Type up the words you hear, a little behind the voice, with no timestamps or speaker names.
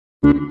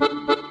I'm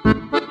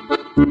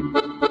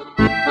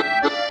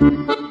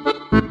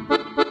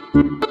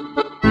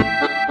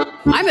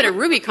at a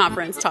Ruby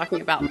conference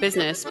talking about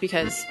business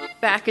because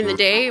back in the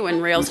day when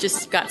Rails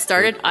just got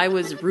started, I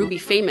was Ruby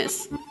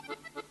famous.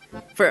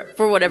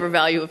 For whatever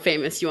value of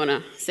famous you want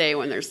to say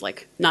when there's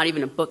like not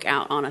even a book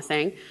out on a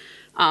thing.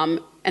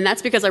 And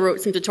that's because I wrote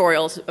some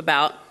tutorials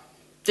about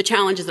the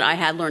challenges that I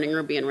had learning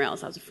Ruby and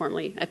Rails. I was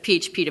formerly a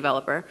PHP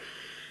developer.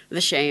 The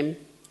shame.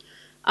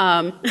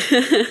 My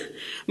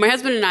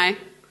husband and I,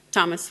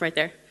 Thomas right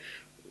there,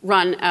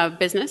 run a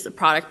business, a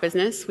product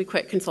business. We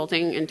quit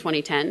consulting in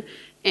 2010.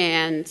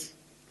 And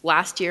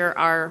last year,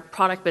 our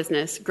product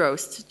business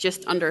grossed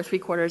just under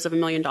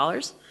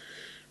 $750,000,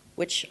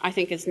 which I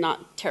think is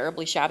not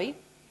terribly shabby.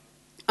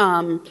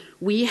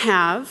 We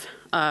have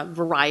a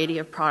variety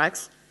of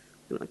products.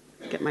 I'm going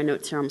to get my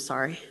notes here, I'm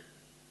sorry.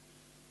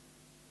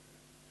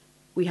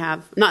 We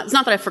have, it's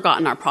not that I've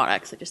forgotten our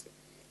products, I just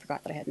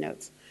forgot that I had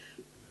notes.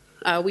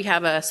 We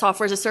have a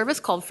software as a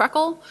service called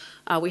Freckle.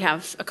 We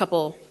have a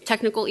couple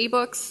technical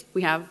ebooks.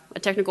 We have a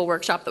technical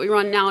workshop that we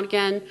run now and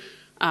again.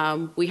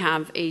 We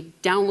have a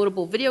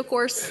downloadable video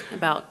course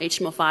about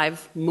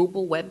HTML5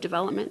 mobile web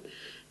development.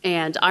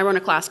 And I run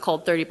a class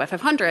called 30 by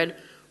 500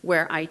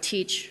 where I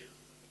teach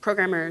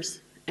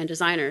programmers and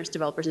designers,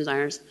 developers and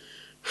designers,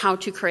 how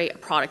to create a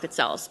product that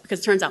sells. Because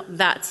it turns out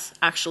that's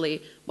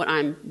actually what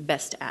I'm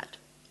best at.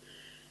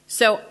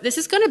 So this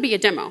is going to be a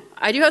demo.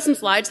 I do have some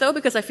slides though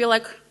because I feel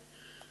like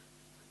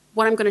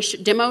what I'm going to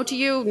demo to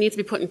you needs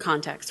to be put in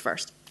context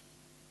first.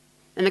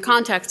 And the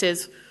context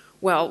is,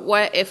 well,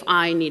 what if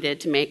I needed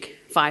to make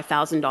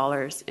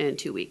 $5,000 in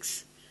 2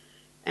 weeks?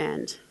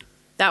 And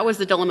that was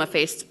the dilemma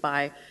faced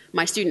by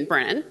my student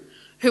Brennan,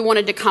 who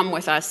wanted to come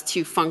with us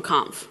to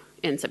Conf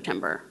in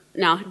September.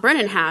 Now,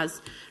 Brennan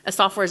has a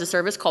software as a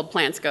service called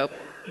PlanScope,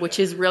 which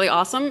is really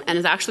awesome and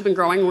has actually been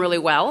growing really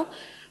well.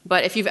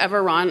 But if you've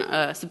ever run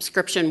a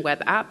subscription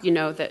web app, you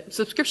know that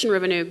subscription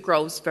revenue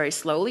grows very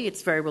slowly.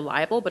 It's very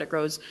reliable, but it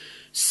grows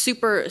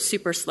super,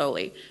 super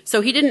slowly.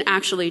 So he didn't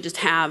actually just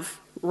have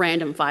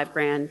random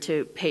 $5,000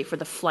 to pay for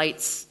the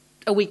flights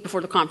a week before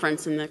the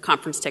conference and the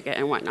conference ticket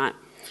and whatnot.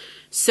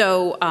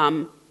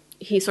 So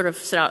he sort of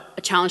set out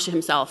a challenge to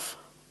himself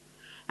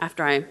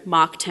after I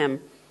mocked him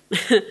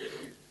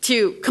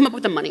to come up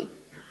with the money.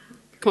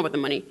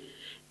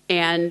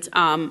 And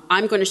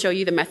I'm going to show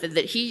you the method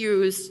that he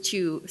used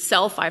to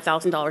sell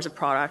 $5,000 of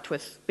product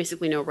with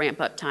basically no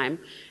ramp-up time.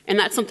 And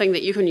that's something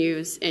that you can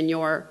use in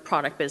your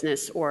product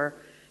business or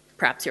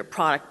perhaps your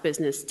product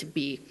business to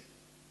be.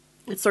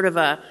 It's sort of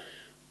a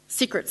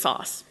secret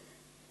sauce.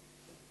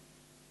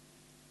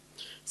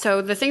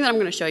 So the thing that I'm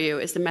going to show you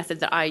is the method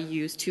that I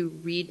use to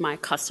read my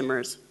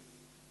customer's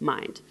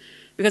mind.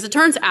 Because it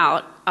turns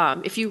out,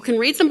 if you can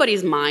read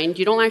somebody's mind,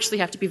 you don't actually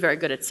have to be very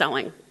good at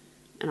selling.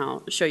 And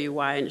I'll show you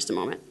why in just a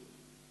moment.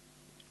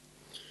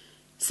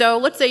 So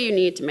let's say you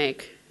need to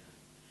make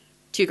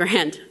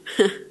 $2,000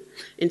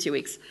 in 2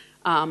 weeks.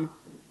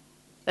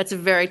 That's a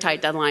very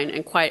tight deadline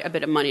and quite a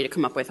bit of money to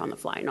come up with on the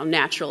fly. Now,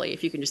 naturally,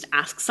 if you can just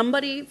ask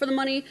somebody for the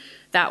money,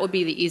 that would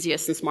be the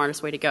easiest and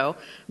smartest way to go.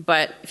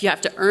 But if you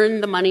have to earn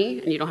the money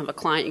and you don't have a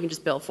client you can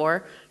just bill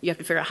for, you have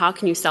to figure out how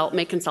can you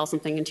make and sell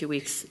something in 2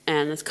 weeks.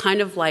 And it's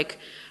kind of like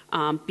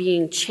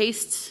being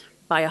chased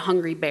by a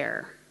hungry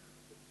bear,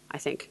 I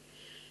think.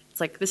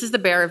 It's like, this is the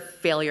bear of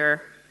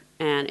failure,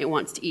 and it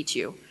wants to eat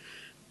you.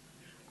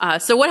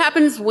 So what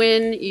happens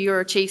when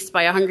you're chased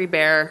by a hungry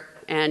bear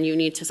and you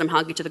need to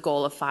somehow get to the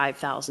goal of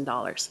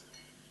 $5,000?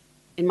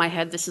 In my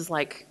head, this is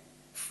like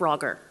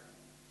Frogger,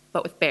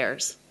 but with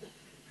bears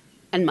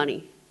and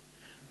money.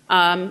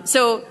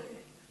 So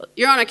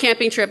you're on a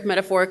camping trip,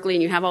 metaphorically,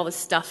 and you have all this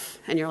stuff,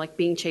 and you're like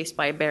being chased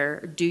by a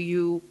bear. Do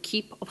you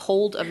keep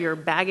hold of your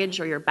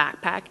baggage or your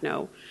backpack?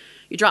 No.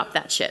 You drop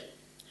that shit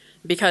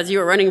because you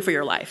are running for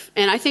your life.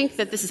 And I think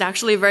that this is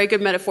actually a very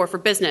good metaphor for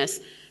business,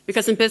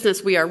 because in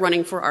business, we are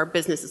running for our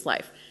business's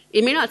life.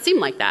 It may not seem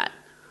like that,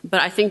 but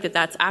I think that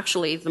that's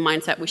actually the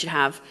mindset we should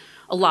have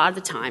a lot of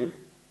the time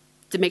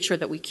to make sure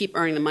that we keep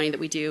earning the money that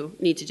we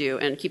need to do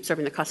and keep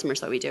serving the customers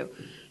that we do.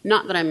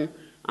 Not that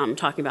I'm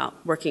talking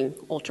about working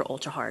ultra,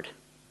 ultra hard.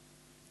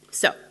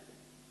 So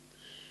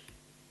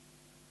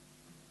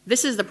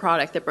this is the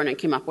product that Brennan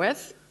came up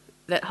with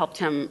that helped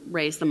him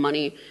raise the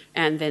money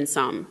and then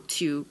some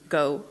to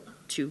go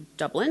to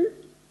Dublin.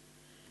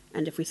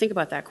 And if we think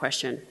about that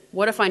question,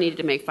 what if I needed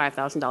to make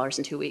 $5,000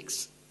 in 2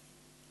 weeks?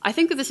 I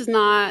think that this is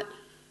not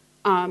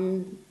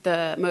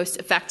the most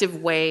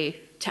effective way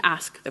to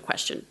ask the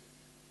question,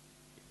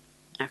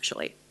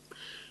 actually.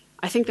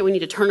 I think that we need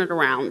to turn it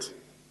around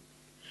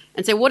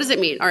and say, what does it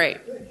mean? All right.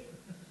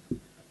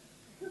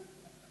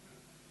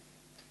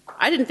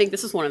 I didn't think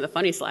this was one of the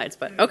funny slides,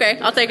 but okay,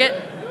 I'll take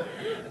it.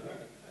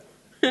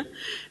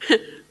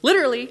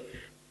 Literally,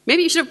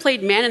 maybe you should have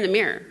played man in the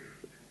mirror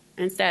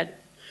instead.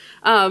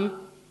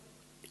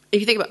 If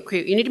you think about,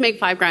 you need to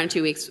make $5,000 in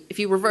 2 weeks. If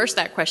you reverse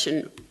that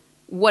question,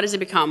 what does it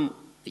become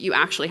that you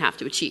actually have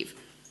to achieve?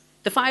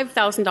 The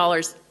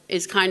 $5,000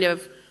 is kind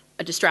of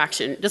a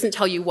distraction. It doesn't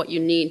tell you what you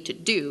need to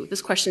do.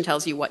 This question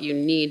tells you what you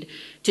need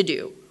to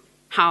do.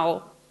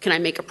 how can I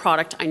make a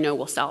product I know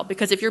will sell?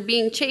 Because if you're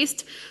being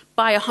chased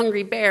by a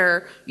hungry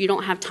bear, you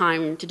don't have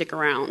time to dick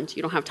around.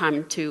 You don't have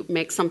time to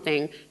make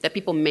something that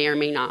people may or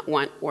may not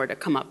want, or to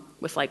come up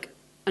with like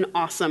an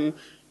awesome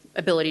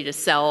ability to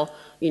sell,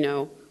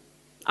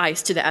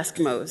 ice to the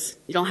Eskimos.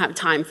 You don't have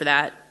time for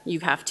that. You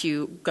have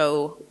to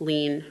go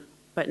lean,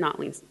 but not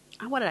lean.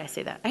 Why did I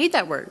say that? I hate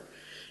that word.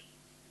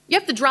 You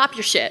have to drop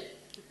your shit.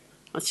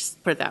 Let's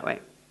just put it that way.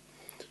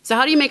 So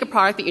how do you make a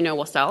product that you know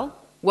will sell?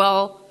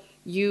 Well,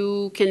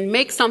 you can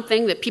make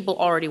something that people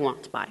already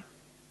want to buy.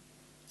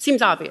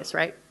 Seems obvious,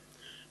 right?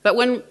 But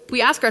when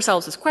we ask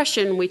ourselves this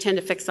question, we tend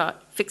to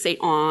fixate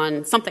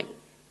on something,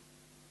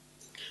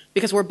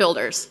 because we're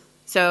builders.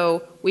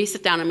 So we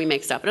sit down and we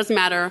make stuff. It doesn't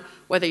matter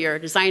whether you're a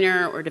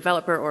designer or a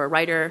developer or a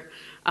writer.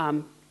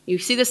 You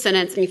see this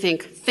sentence and you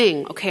think,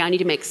 thing, okay, I need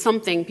to make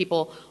something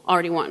people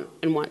already want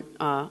and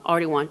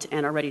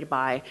are ready to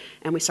buy.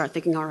 And we start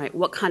thinking, all right,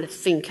 what kind of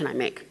thing can I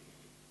make?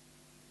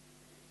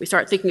 We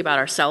start thinking about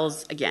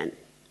ourselves again.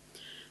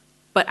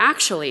 But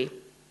actually,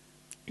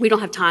 we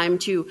don't have time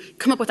to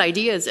come up with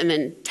ideas and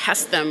then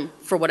test them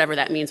for whatever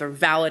that means, or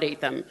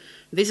validate them.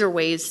 These are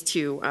ways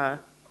to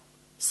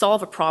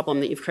solve a problem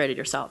that you've created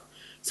yourself.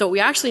 So what we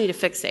actually need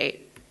to fixate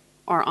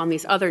are on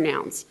these other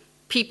nouns: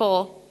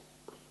 people,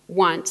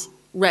 want,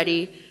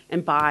 ready,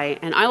 and buy.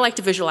 And I like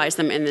to visualize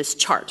them in this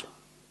chart.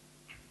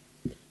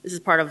 This is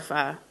part of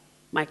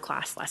my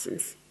class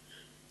lessons.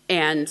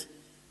 And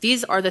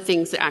these are the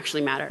things that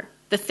actually matter.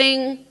 The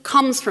thing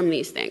comes from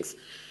these things.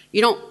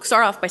 You don't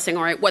start off by saying,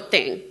 all right, what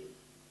thing?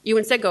 You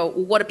instead go,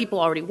 well, what do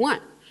people already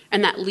want?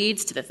 And that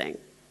leads to the thing.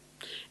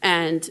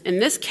 And in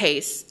this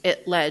case,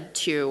 it led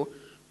to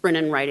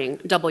Brennan writing,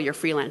 double your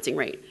freelancing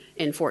rate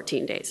in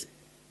 14 days.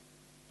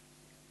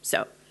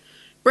 So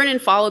Brennan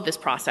followed this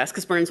process,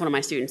 because Brennan's one of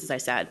my students, as I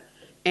said,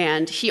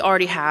 and he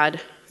already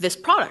had this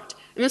product.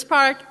 And this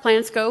product,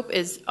 PlanScope,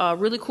 is a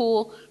really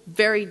cool,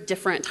 very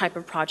different type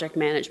of project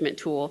management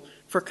tool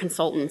for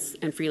consultants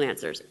and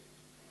freelancers.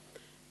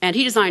 And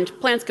he designed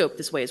PlanScope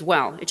this way as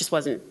well. It just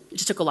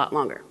took a lot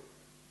longer.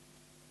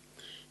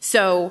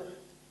 So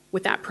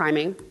with that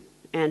priming,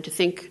 and to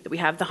think that we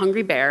have the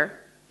hungry bear,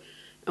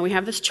 and we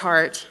have this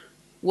chart,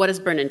 what does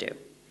Brennan do?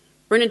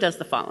 Brennan does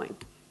the following.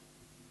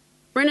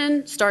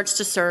 Brennan starts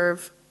to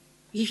serve,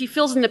 he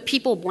fills in the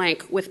people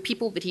blank with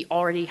people that he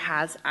already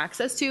has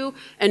access to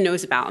and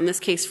knows about, in this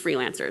case,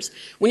 freelancers.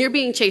 When you're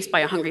being chased by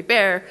a hungry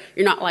bear,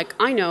 you're not like,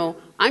 I know,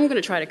 I'm going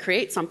to try to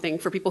create something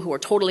for people who are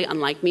totally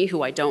unlike me,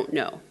 who I don't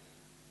know.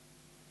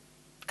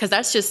 Because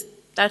that's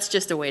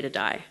just a way to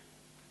die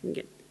and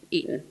get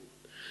eaten.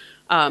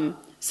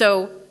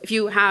 So if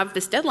you have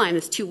this deadline,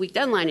 this 2-week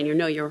deadline, and you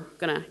know you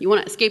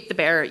want to escape the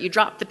bear, you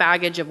drop the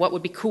baggage of what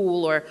would be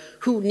cool or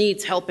who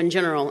needs help in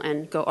general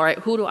and go, all right,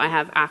 who do I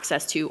have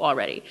access to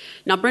already?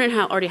 Now, Brennan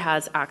already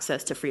has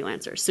access to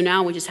freelancers. So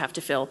now we just have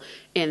to fill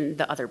in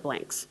the other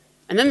blanks.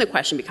 And then the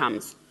question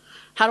becomes,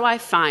 how do I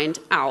find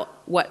out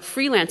what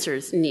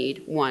freelancers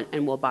need, want,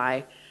 and will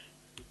buy?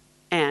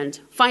 And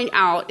find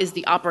out is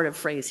the operative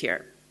phrase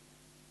here.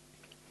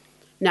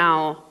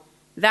 Now,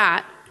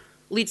 that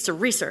leads to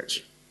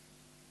research.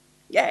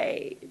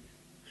 Yay.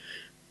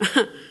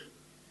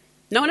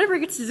 No one ever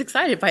gets as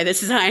excited by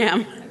this as I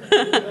am.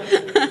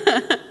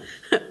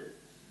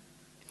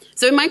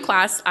 So in my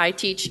class, I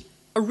teach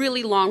a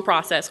really long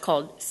process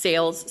called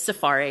Sales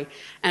Safari.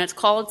 And it's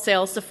called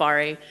Sales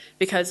Safari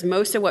because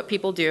most of what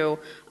people do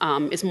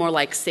is more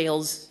like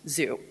Sales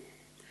Zoo.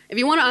 If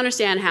you want to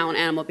understand how an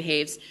animal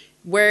behaves,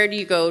 where do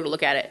you go to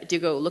look at it? Do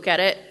you go look at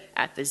it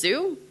at the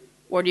zoo?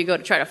 Or do you go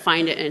to try to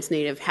find it in its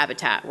native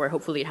habitat where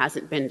hopefully it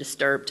hasn't been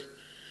disturbed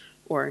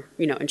or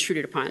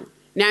intruded upon?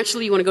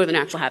 Naturally, you want to go to the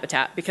natural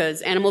habitat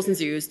because animals in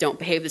zoos don't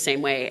behave the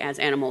same way as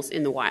animals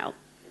in the wild.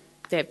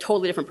 They have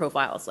totally different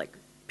profiles. Like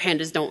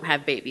pandas don't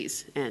have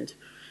babies, and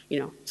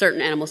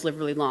certain animals live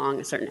really long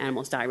and certain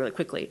animals die really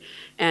quickly.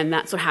 And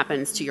that's what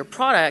happens to your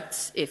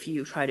products if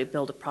you try to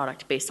build a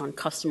product based on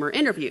customer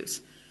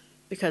interviews,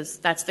 because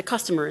that's the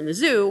customer in the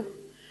zoo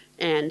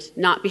and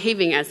not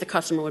behaving as the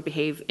customer would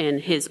behave in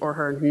his or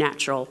her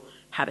natural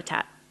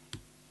habitat.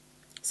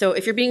 So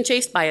if you're being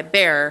chased by a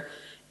bear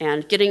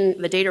and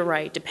getting the data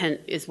right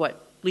is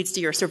what leads to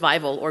your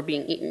survival or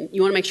being eaten,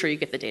 you want to make sure you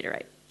get the data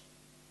right.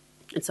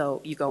 And so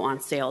you go on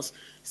Sales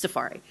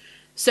Safari.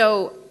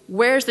 So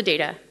where's the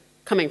data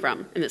coming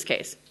from in this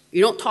case?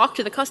 You don't talk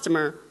to the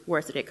customer,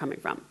 where's the data coming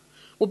from?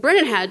 Well,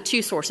 Brennan had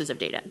two sources of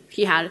data.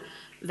 He had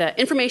the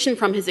information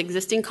from his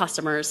existing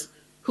customers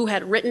who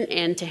had written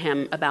in to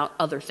him about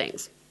other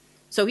things.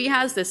 So he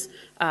has this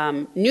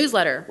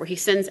newsletter where he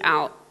sends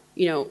out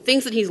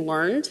things that he's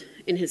learned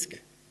in his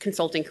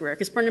consulting career,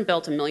 because Brennan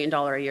built $1 million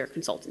a year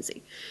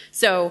consultancy.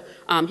 So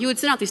he would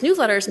send out these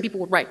newsletters and people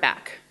would write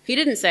back. He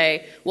didn't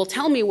say, well,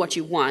 tell me what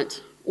you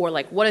want, or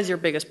like, what is your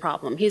biggest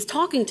problem? He's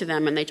talking to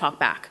them and they talk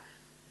back.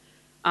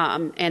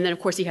 And then, of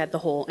course, he had the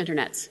whole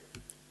internets.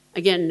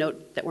 Again,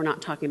 note that we're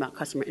not talking about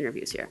customer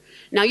interviews here.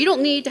 Now, you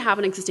don't need to have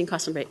an existing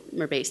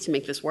customer base to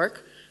make this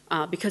work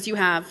because you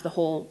have the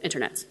whole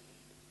internets.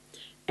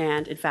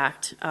 And in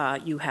fact,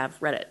 you have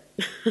Reddit.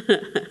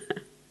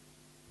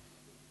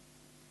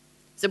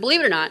 So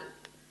believe it or not,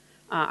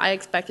 I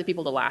expected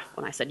people to laugh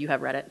when I said you have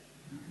Reddit.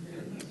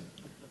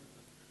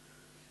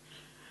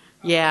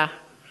 Yeah.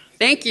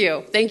 Thank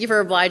you. Thank you for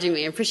obliging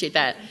me. I appreciate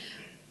that.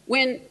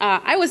 When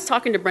I was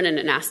talking to Brennan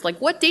and asked,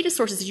 like, what data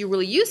sources did you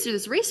really use to do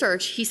this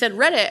research? He said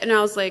Reddit, and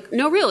I was like,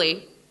 no,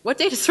 really? What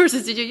data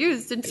sources did you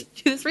use to do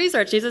this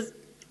research? And he says,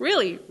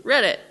 really,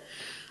 Reddit.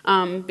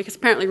 Because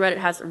apparently Reddit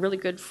has a really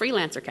good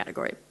freelancer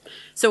category.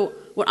 So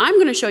what I'm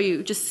going to show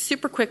you just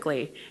super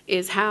quickly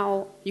is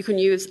how you can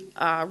use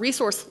a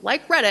resource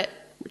like Reddit,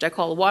 which I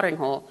call a watering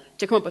hole,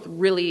 to come up with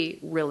really,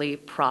 really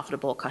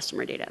profitable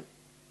customer data.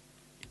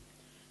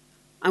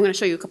 I'm going to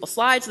show you a couple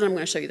slides, and then I'm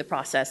going to show you the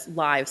process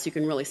live so you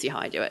can really see how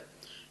I do it.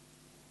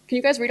 Can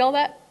you guys read all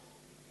that?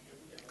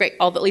 Great,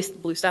 all the, at least the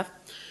blue stuff.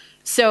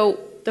 So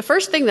the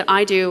first thing that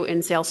I do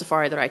in Sales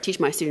Safari that I teach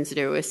my students to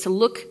do is to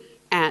look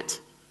at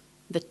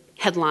the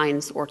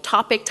headlines or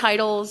topic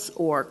titles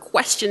or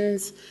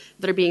questions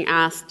that are being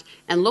asked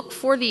and look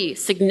for the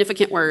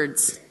significant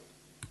words.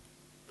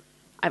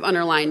 I've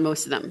underlined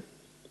most of them.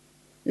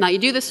 Now, you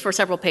do this for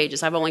several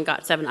pages. I've only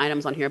got 7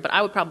 items on here, but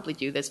I would probably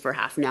do this for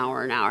half an hour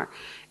or an hour.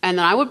 And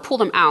then I would pull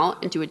them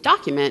out into a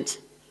document,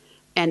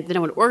 and then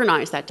I would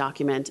organize that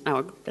document.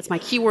 That's my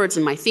keywords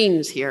and my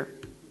themes here.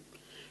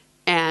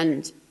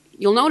 And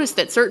you'll notice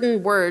that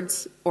certain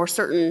words or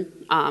certain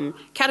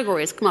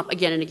categories come up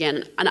again and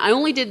again. And I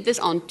only did this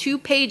on 2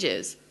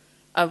 pages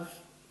of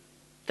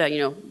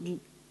the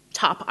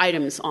top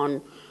items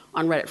on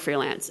Reddit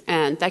Freelance.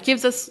 And that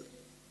gives us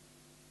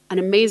an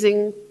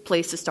amazing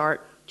place to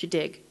start to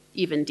dig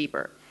even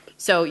deeper.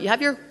 So you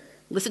have your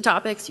listed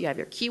topics, you have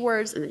your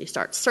keywords, and then you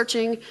start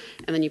searching,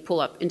 and then you pull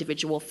up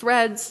individual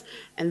threads,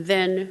 and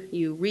then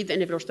you read the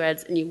individual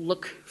threads, and you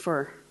look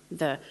for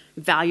the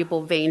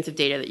valuable veins of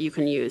data that you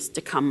can use to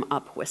come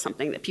up with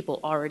something that people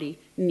already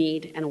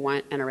need and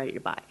want and are ready to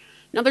buy.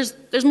 Now,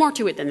 there's more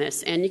to it than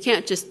this, and you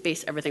can't just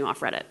base everything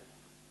off Reddit.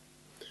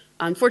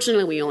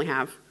 Unfortunately, we only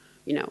have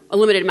a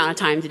limited amount of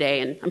time today,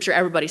 and I'm sure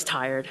everybody's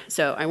tired,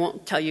 so I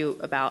won't tell you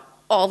about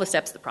all the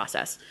steps of the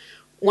process.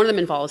 One of them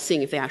involves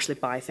seeing if they actually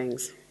buy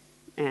things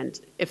and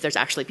if there's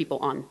actually people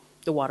on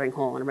the watering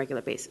hole on a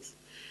regular basis.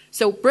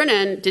 So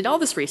Brennan did all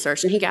this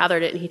research, and he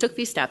gathered it, and he took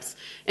these steps,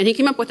 and he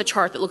came up with a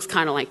chart that looks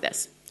kind of like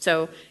this.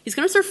 So he's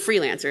going to serve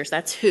freelancers.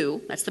 That's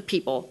who. That's the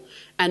people.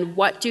 And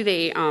what do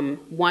they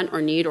want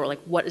or need, or like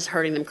what is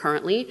hurting them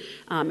currently?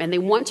 And they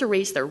want to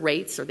raise their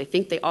rates, or they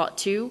think they ought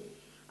to,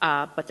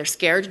 but they're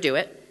scared to do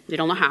it. They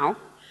don't know how.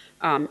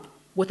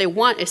 What they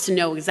want is to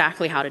know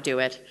exactly how to do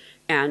it,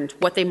 and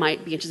what they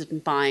might be interested in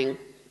buying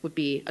would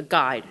be a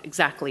guide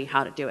exactly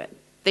how to do it.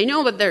 They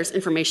know that there's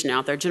information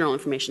out there, general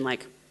information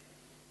like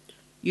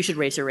you should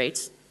raise your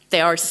rates.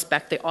 They already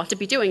suspect they ought to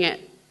be doing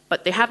it,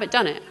 but they haven't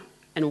done it.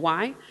 And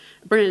why?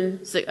 Brennan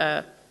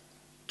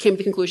came to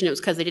the conclusion it was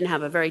because they didn't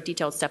have a very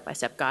detailed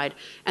step-by-step guide,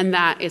 and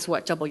that is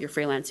what double your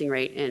freelancing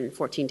rate in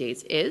 14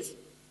 days is.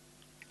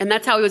 And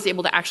that's how he was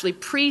able to actually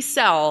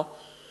pre-sell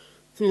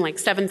something like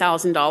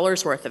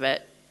 $7,000 worth of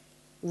it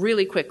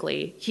really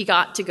quickly. He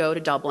got to go to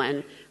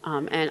Dublin,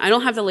 and I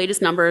don't have the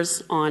latest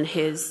numbers on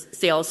his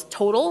sales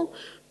total,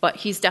 but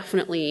he's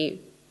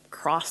definitely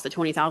crossed the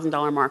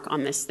 $20,000 mark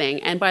on this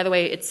thing. And by the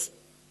way,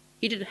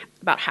 he did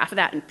about half of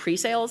that in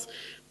pre-sales.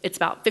 It's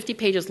about 50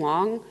 pages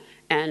long,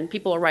 and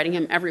people are writing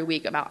him every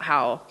week about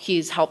how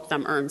he's helped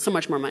them earn so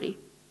much more money.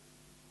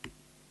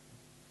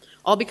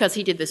 All because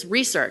he did this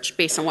research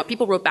based on what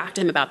people wrote back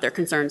to him about their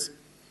concerns,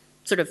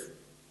 sort of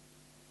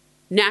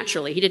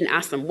naturally. He didn't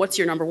ask them, what's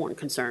your number one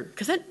concern?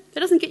 Because that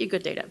doesn't get you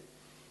good data.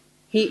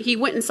 He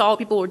went and saw what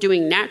people were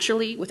doing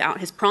naturally without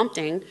his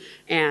prompting,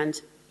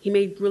 and he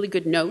made really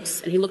good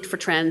notes, and he looked for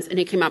trends, and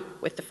he came up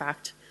with the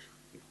fact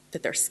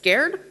that they're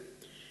scared,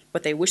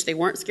 but they wish they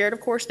weren't scared, of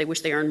course. They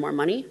wish they earned more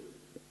money,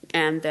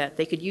 and that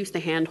they could use the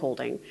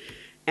hand-holding.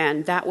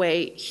 And that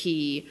way,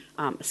 he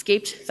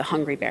escaped the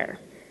hungry bear.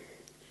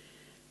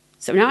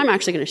 So now I'm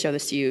actually going to show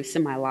this to you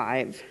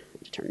semi-live.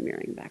 To turn the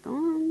mirroring back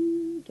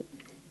on.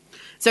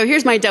 So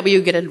here's my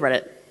wgetted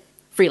Reddit,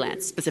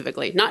 freelance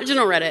specifically, not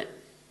general Reddit.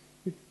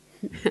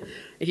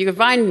 If you can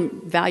find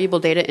valuable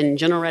data in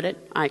general Reddit,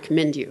 I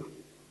commend you.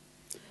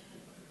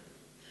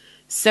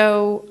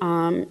 So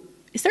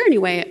is there any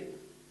way,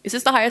 is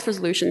this the highest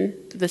resolution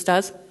that this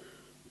does?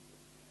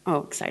 Oh,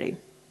 exciting.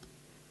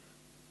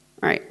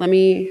 All right, let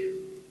me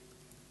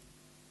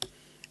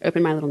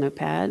open my little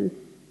notepad.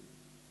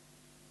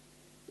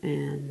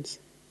 And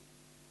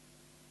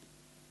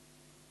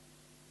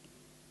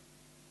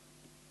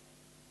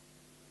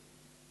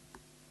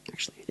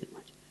actually, I didn't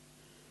want to.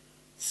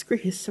 The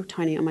screen is so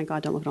tiny. Oh my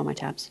God, don't look at all my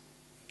tabs.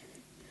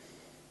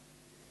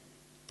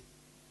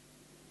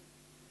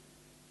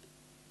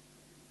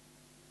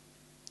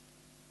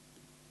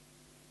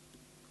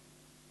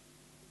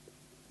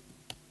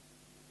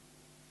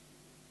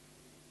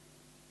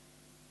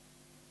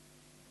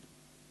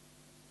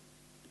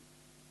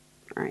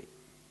 All right.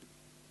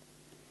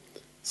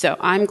 So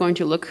I'm going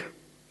to look,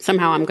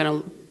 somehow I'm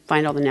going to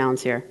find all the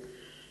nouns here.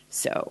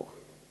 So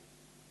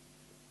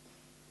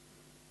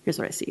here's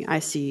what I see. I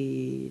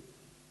see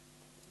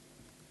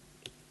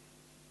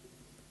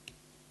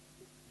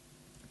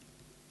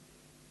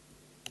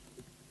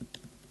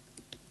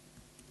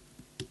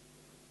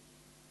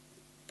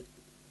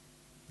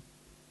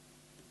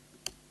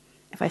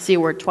If I see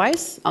a word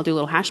twice, I'll do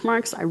little hash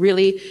marks. I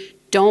really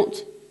don't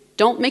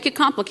make it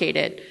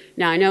complicated.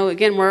 Now, I know,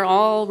 again, we're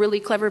all really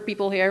clever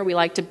people here. We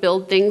like to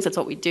build things. That's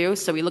what we do.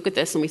 So we look at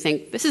this and we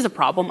think, this is a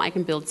problem I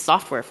can build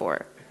software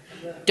for.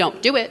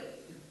 Don't do it.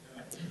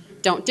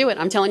 Don't do it.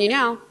 I'm telling you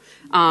now.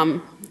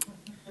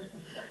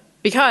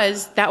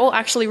 Because that will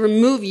actually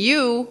remove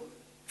you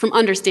from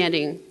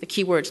understanding the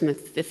keywords and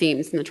the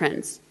themes and the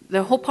trends.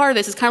 The whole part of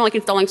this is kind of like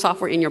installing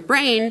software in your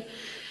brain,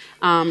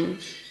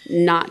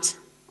 not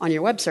on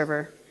your web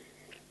server.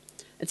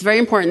 It's very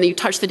important that you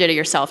touch the data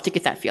yourself to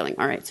get that feeling.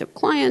 All right, so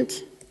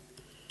client,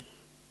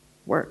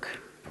 work,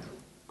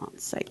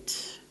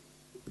 on-site.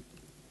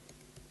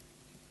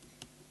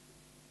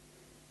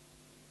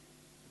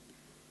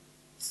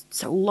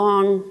 So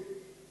long.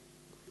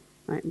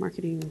 All right,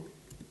 marketing,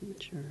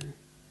 sure.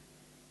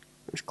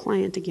 There's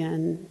client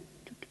again.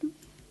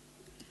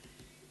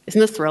 Isn't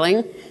this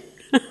thrilling?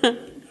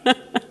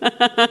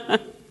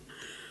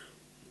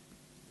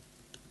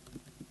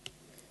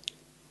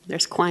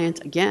 There's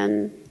client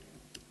again.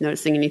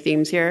 Noticing any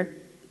themes here?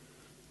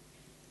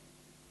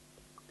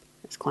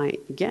 There's client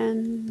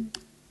again.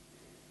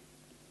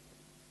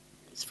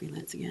 There's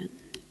freelance again.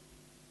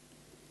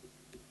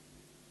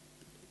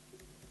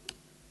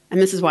 And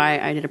this is why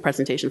I did a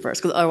presentation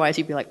first, because otherwise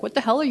you'd be like, what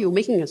the hell are you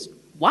making us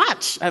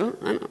watch? I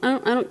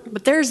don't,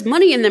 but there's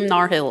money in them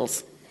Nar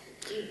Hills.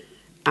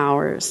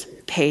 Hours,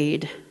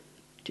 paid.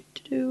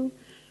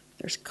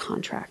 There's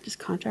contract. Is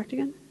contract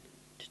again?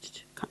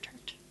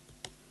 Contract.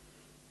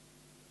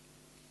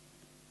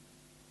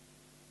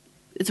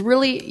 It's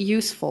really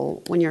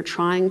useful when you're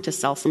trying to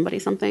sell somebody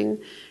something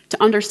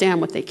to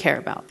understand what they care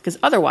about, because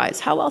otherwise,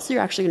 how else are you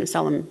actually going to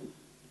sell them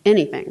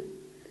anything?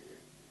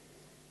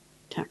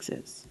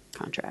 Taxes,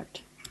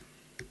 contract,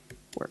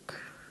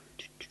 work.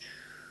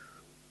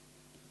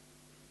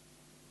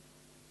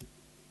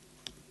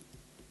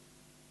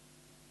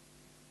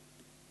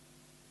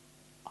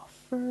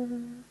 Offer.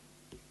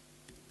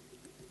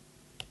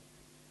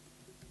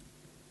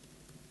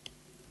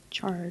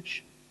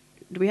 Charge.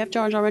 Do we have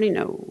charge already?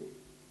 No.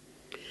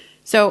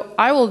 So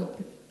I will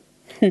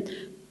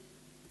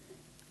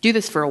do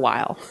this for a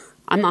while.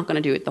 I'm not going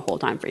to do it the whole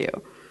time for you.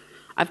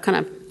 I've kind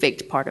of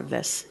faked part of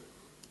this.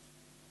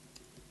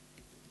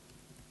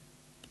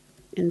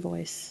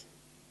 Invoice.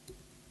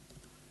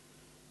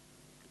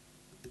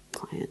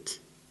 Client.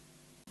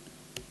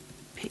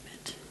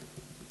 Payment.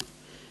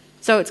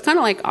 So it's kind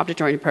of like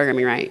object-oriented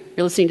programming, right?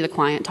 You're listening to the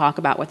client talk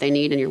about what they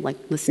need, and you're like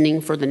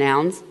listening for the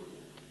nouns.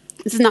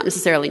 This is not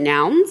necessarily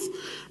nouns,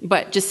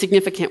 but just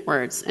significant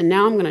words. And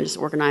now I'm going to just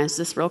organize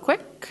this real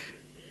quick.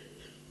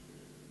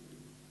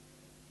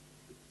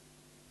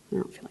 I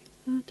don't feel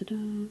like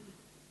da-da-da.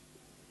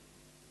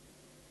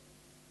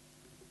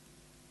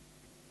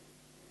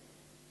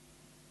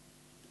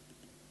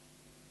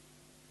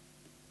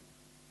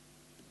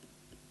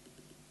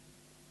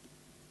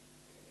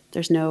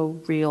 There's no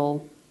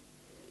real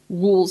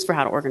rules for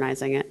how to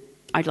organizing it.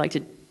 I'd like to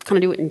kind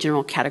of do it in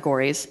general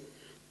categories.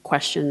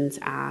 Questions,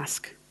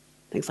 ask,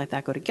 things like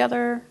that go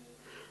together.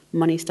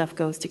 Money stuff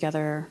goes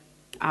together.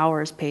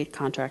 Hours, paid,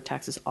 contract,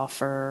 taxes,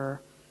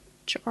 offer,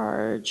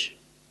 charge,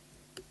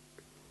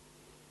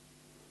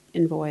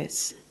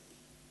 invoice,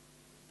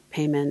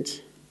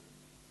 payment,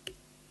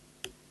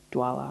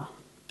 Dwala.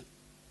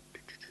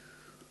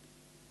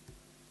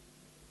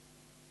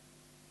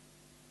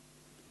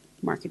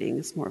 Marketing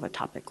is more of a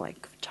topic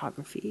like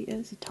photography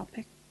is a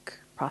topic.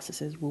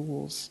 Processes,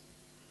 rules.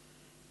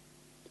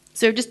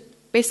 So just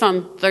based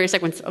on 30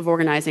 seconds of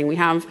organizing, we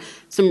have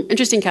some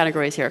interesting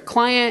categories here.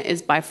 Client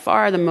is by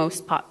far the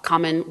most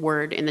common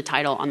word in the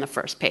title on the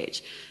first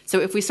page. So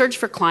if we search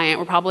for client,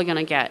 we're probably going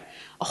to get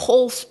a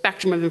whole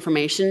spectrum of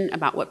information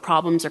about what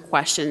problems or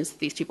questions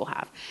these people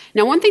have.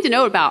 Now, one thing to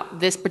note about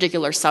this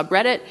particular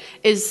subreddit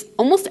is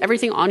almost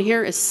everything on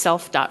here is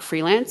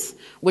self.freelance,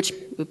 which,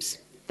 oops,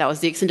 that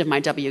was the extent of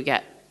my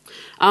wget.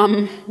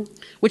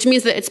 Which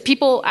means that it's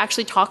people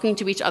actually talking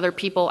to each other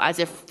people as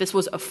if this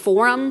was a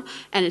forum,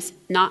 and it's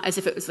not as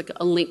if it was like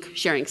a link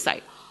sharing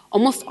site.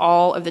 Almost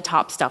all of the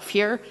top stuff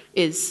here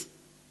is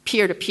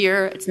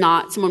peer-to-peer. It's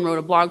not someone wrote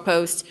a blog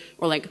post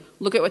or like,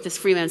 look at what this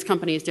freelance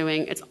company is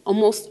doing. It's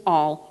almost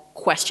all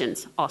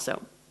questions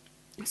also.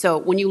 So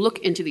when you look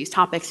into these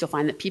topics, you'll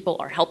find that people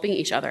are helping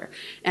each other.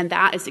 And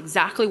that is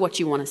exactly what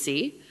you want to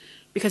see,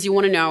 because you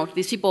want to know, are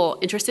these people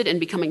interested in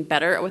becoming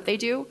better at what they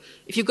do?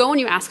 If you go and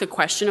you ask a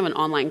question of an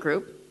online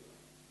group,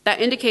 that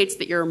indicates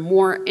that you're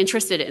more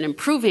interested in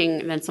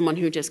improving than someone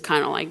who just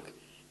kind of like,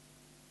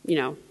 you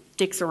know,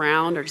 dicks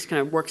around or just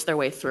kind of works their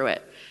way through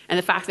it. And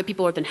the fact that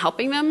people are then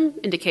helping them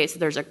indicates that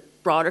there's a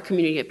broader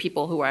community of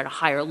people who are at a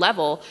higher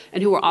level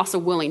and who are also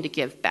willing to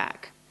give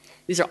back.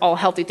 These are all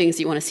healthy things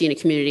that you want to see in a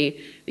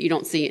community that you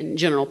don't see in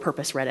general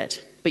purpose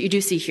Reddit, but you do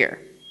see here.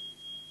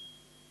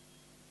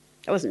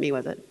 That wasn't me,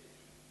 was it?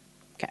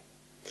 Okay.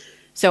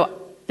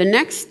 So the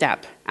next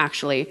step,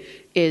 actually,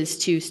 is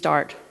to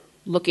start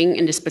looking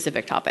into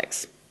specific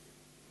topics,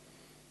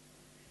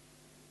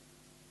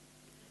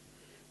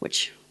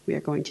 which we are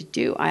going to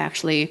do. I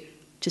actually,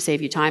 to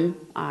save you time,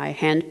 I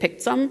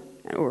hand-picked some,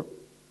 or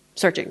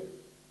searching.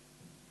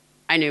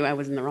 I knew I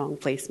was in the wrong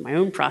place in my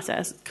own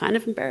process. It's kind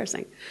of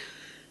embarrassing.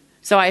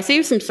 So I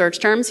saved some search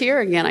terms here.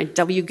 Again, I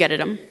wgetted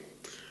them.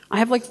 I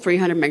have like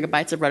 300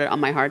 megabytes of Reddit on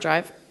my hard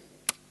drive.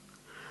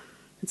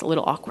 It's a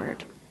little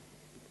awkward.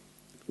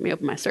 Let me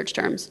open my search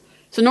terms.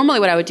 So normally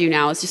what I would do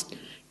now is just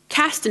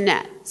cast a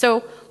net.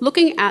 So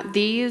looking at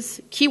these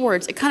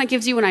keywords, it kind of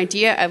gives you an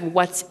idea of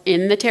what's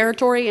in the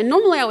territory. And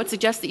normally I would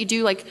suggest that you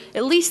do like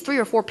at least 3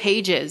 or 4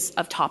 pages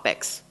of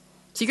topics.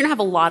 So you're going to have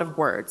a lot of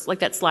words, like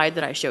that slide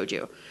that I showed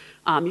you.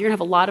 You're going to have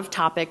a lot of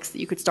topics that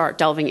you could start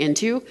delving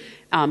into,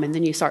 and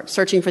then you start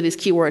searching for these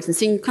keywords and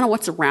seeing kind of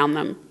what's around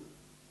them.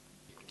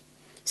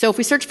 So if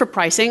we search for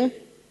pricing,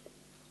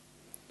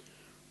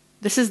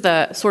 this is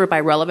the sorted by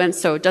relevance,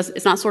 so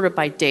it's not sorted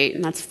by date,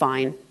 and that's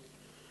fine.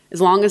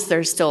 As long as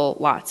there's still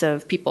lots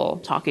of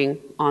people talking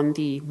on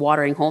the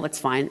watering hole, that's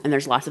fine, and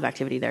there's lots of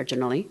activity there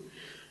generally.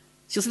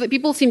 So you'll see that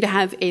people seem to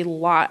have a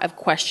lot of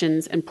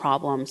questions and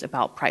problems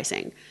about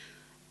pricing.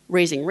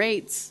 Raising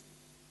rates,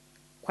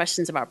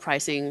 questions about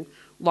pricing,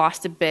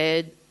 lost a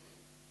bid,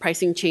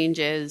 pricing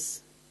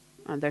changes.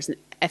 There's an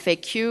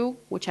FAQ,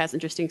 which has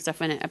interesting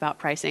stuff in it about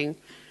pricing.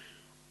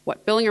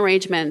 What billing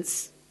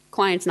arrangements,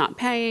 clients not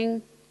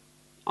paying,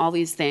 all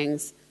these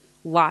things,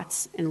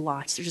 lots and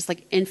lots. There's just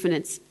like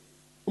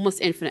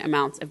almost infinite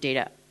amounts of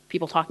data.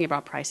 People talking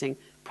about pricing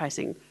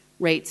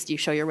rates. Do you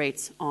show your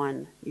rates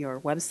on your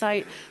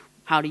website?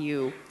 How do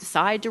you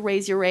decide to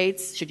raise your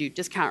rates? Should you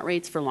discount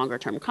rates for longer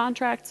term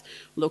contracts?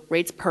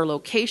 Rates per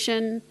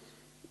location.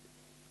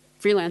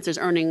 Freelancers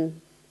earning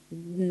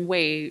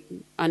way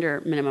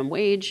under minimum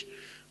wage.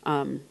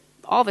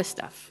 All this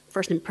stuff.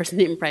 First person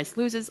name price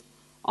loses.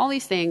 All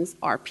these things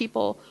are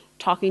people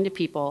talking to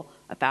people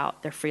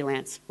about their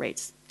freelance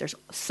rates. There's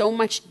so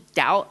much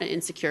doubt and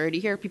insecurity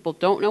here. People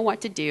don't know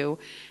what to do,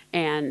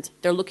 and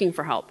they're looking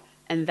for help.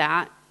 And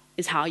that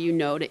is how you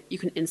know that you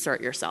can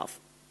insert yourself.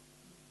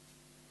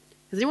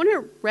 Has anyone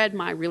here read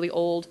my really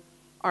old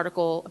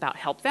article about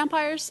help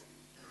vampires?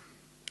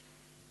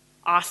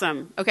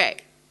 Awesome. Okay.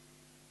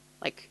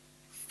 Like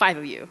 5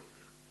 of you.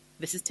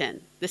 This is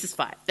 10. This is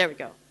 5. There we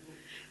go.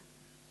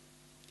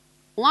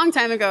 A long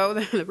time ago,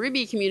 the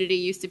Ruby community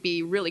used to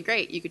be really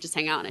great. You could just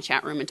hang out in a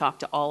chat room and talk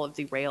to all of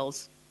the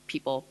Rails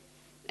people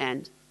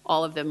and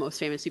all of the most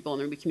famous people in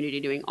the Ruby community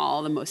doing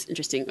all the most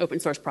interesting open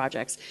source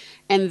projects.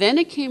 And then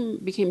it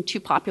became too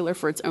popular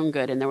for its own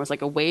good, and there was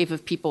like a wave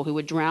of people who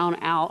would drown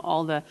out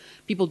all the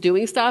people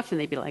doing stuff,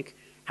 and they'd be like,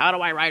 how do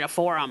I write a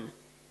forum?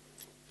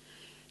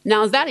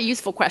 Now, is that a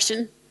useful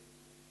question?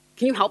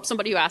 Can you help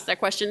somebody who asks that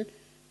question?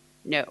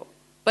 No.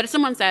 But if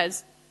someone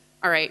says,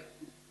 all right,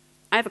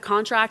 I have a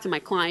contract and my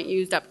client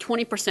used up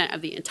 20%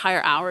 of the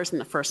entire hours in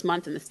the first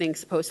month and the thing's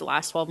supposed to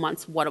last 12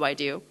 months, what do I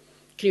do?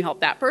 Can you help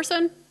that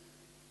person?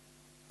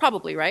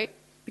 Probably, right?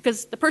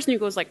 Because the person who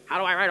goes like, how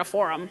do I write a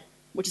forum?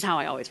 Which is how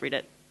I always read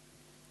it.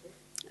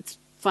 It's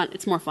fun.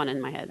 It's more fun in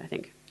my head, I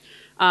think.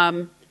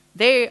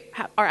 They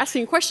are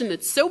asking a question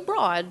that's so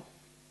broad,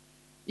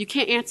 you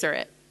can't answer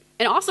it.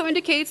 It also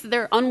indicates that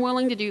they're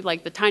unwilling to do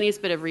like the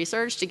tiniest bit of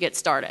research to get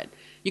started.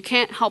 You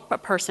can't help a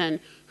person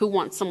who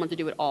wants someone to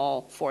do it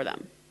all for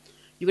them.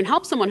 You can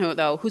help someone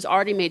who's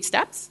already made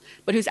steps,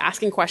 but who's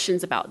asking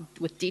questions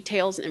with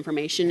details and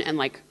information and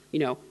like,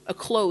 a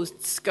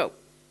closed scope.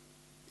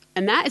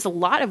 And that is a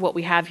lot of what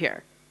we have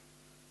here.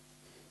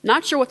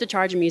 Not sure what to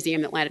charge a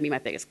museum that landed me my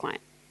biggest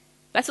client.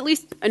 That's at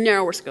least a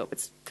narrower scope.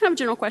 It's kind of a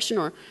general question,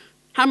 or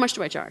how much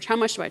do I charge? How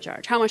much do I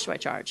charge? How much do I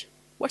charge?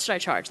 What should I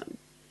charge them?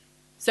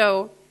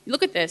 So you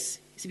look at this,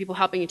 you see people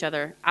helping each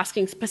other,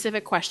 asking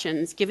specific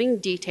questions, giving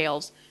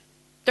details.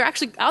 They're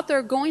actually out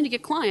there going to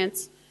get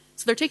clients,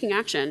 so they're taking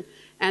action.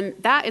 And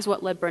that is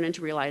what led Brennan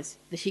to realize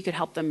that he could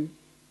help them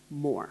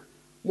more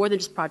than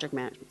just project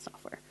management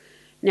software.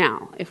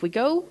 Now, if we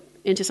go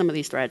into some of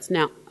these threads,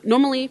 now,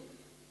 normally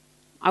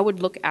I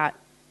would look at,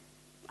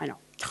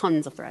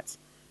 tons of threads.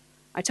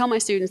 I tell my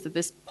students that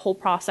this whole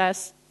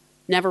process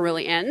never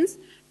really ends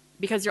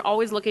because you're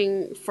always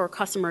looking for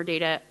customer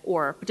data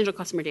or potential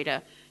customer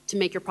data to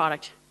make your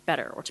product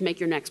better or to make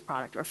your next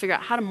product or figure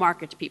out how to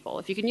market to people.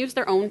 If you can use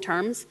their own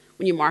terms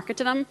when you market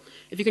to them,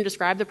 if you can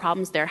describe the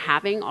problems they're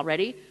having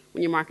already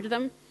when you market to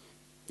them,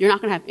 you're not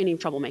going to have any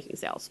trouble making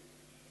sales.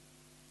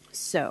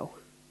 So,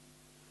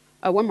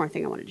 one more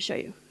thing I wanted to show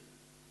you.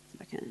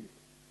 If I can.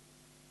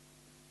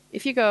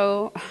 If you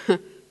go, the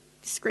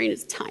screen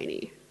is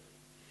tiny.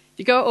 If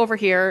you go over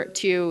here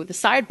to the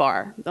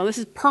sidebar, now this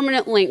is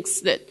permanent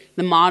links that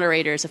the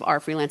moderators of our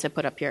freelance have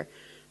put up here.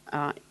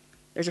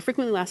 There's a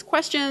frequently asked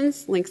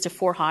questions, links to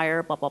for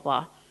hire, blah, blah,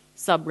 blah,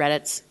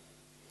 subreddits,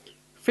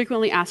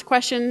 frequently asked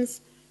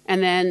questions,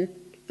 and then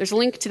there's a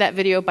link to that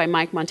video by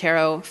Mike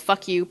Montero,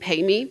 Fuck You,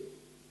 Pay Me.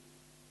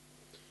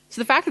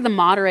 So the fact that the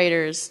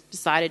moderators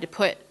decided to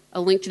put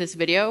a link to this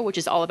video, which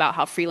is all about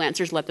how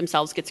freelancers let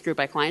themselves get screwed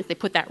by clients, they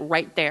put that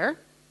right there,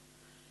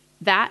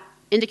 that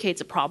indicates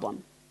a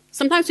problem.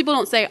 Sometimes people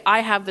don't say,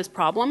 I have this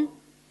problem,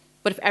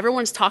 but if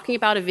everyone's talking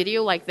about a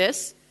video like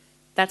this,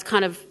 that's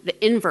kind of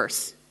the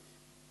inverse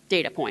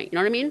data point. You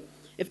know what I mean?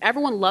 If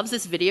everyone loves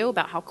this video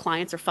about how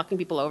clients are fucking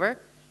people over,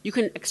 you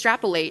can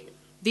extrapolate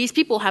these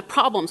people have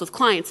problems with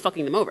clients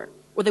fucking them over,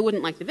 or they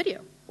wouldn't like the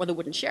video, or they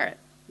wouldn't share it,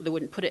 or they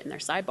wouldn't put it in their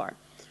sidebar.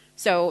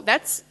 So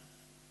that's,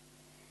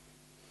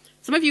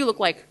 some of you look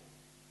like,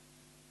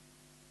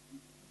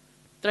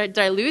 did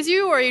I lose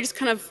you, or are you just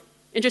kind of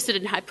interested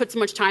in, I put so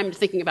much time into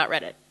thinking about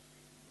Reddit?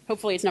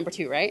 Hopefully it's number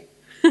 2, right?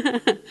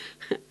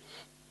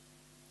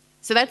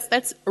 So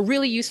that's a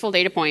really useful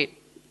data point,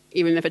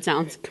 even if it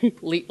sounds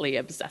completely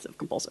obsessive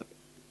compulsive.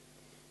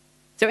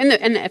 So in the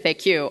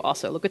FAQ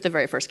also, look at the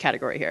very first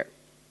category here.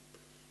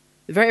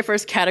 The very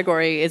first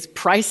category is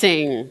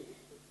pricing.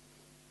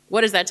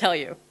 What does that tell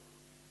you?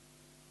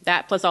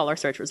 That plus all our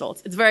search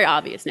results. It's very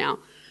obvious now.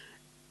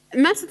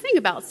 And that's the thing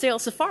about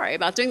Sales Safari,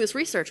 about doing this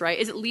research, right,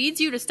 is it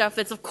leads you to stuff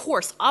that's, of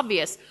course,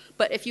 obvious.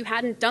 But if you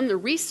hadn't done the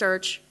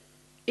research,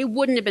 it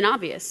wouldn't have been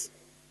obvious.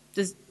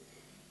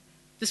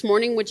 This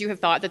morning, would you have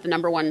thought that the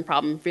 #1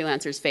 problem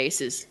freelancers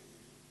face is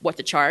what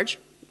to charge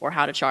or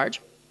how to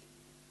charge?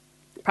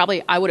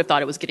 Probably I would have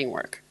thought it was getting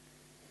work.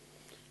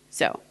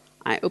 So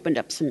I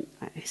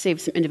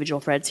saved some individual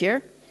threads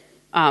here.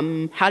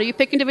 How do you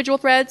pick individual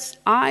threads?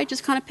 I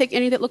just kind of pick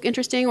any that look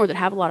interesting or that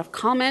have a lot of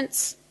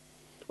comments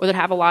or that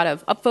have a lot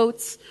of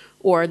upvotes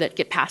or that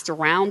get passed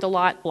around a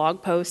lot,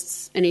 blog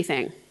posts,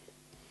 anything.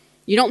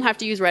 You don't have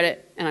to use Reddit,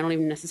 and I don't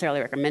even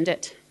necessarily recommend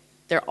it.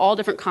 There are all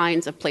different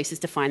kinds of places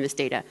to find this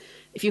data.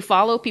 If you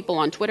follow people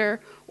on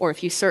Twitter or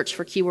if you search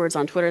for keywords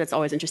on Twitter, that's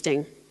always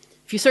interesting.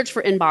 If you search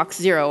for inbox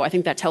 0, I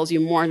think that tells you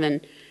more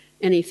than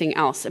anything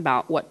else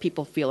about what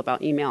people feel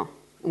about email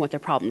and what their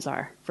problems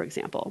are, for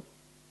example.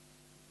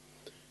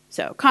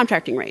 So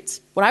contracting rates.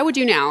 What I would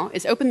do now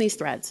is open these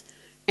threads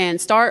and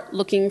start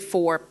looking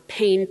for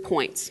pain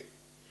points.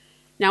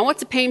 Now,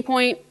 what's a pain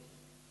point?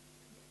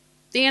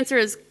 The answer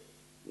is,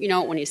 you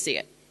know it when you see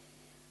it,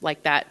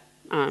 like that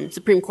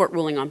Supreme Court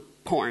ruling on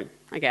porn,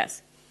 I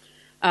guess.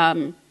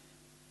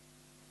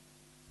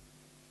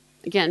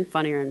 Again,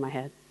 funnier in my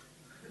head.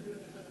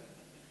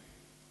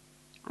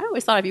 I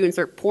always thought if you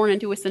insert porn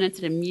into a sentence,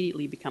 it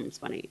immediately becomes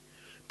funny.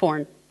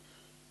 Porn.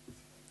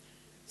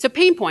 So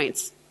pain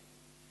points.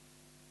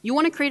 You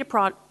want to create a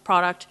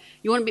product.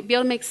 You want to be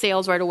able to make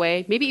sales right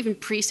away, maybe even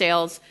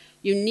pre-sales.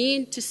 You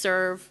need to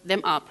serve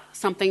them up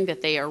something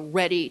that they are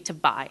ready to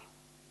buy.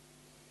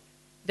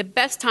 The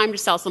best time to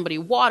sell somebody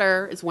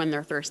water is when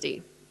they're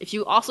thirsty. If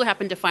you also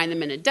happen to find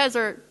them in a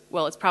desert,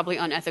 well, it's probably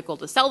unethical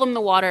to sell them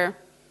the water,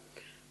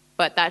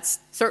 but that's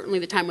certainly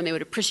the time when they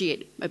would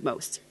appreciate it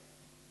most.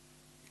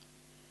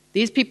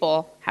 These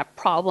people have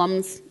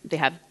problems, they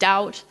have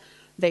doubt,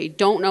 they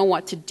don't know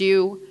what to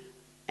do,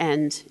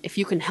 and if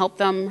you can help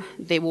them,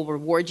 they will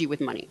reward you with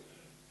money,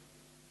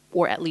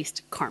 or at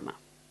least karma.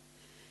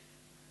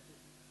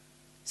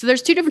 So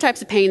there's 2 different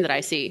types of pain that I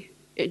see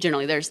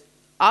generally. There's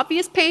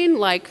obvious pain,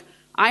 like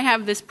I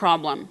have this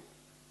problem.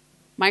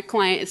 My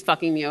client is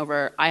fucking me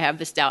over. I have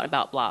this doubt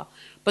about blah.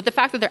 But the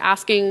fact that they're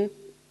asking,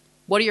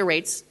 what are your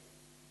rates?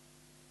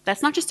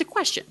 That's not just a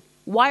question.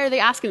 Why are they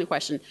asking the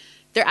question?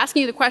 They're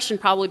asking you the question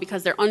probably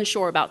because they're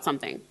unsure about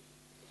something.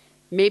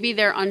 Maybe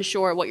they're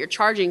unsure what you're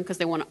charging because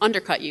they want to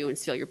undercut you and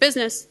steal your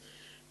business.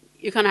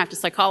 You kind of have to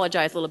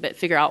psychologize a little bit,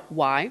 figure out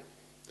why.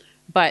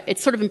 But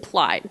it's sort of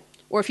implied.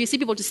 Or if you see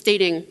people just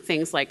stating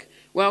things like,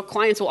 well,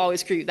 clients will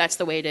always screw you, that's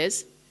the way it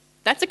is.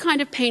 That's a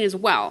kind of pain as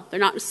well. They're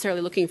not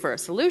necessarily looking for a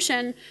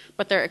solution,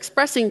 but they're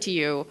expressing to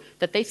you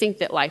that they think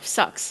that life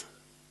sucks.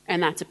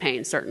 And that's a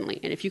pain, certainly.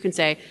 And if you can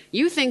say,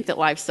 you think that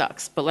life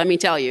sucks, but let me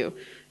tell you,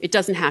 it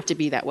doesn't have to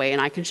be that way, and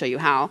I can show you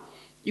how,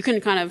 you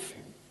can kind of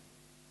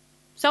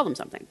sell them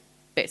something,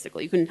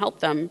 basically. You can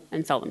help them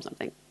and sell them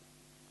something.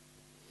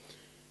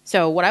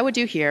 So what I would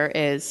do here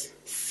is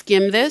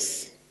skim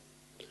this.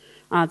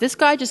 This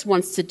guy just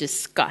wants to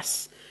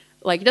discuss.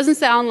 Like, it doesn't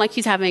sound like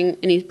he's having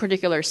any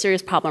particular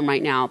serious problem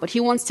right now, but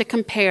he wants to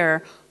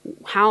compare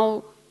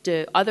how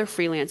do other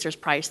freelancers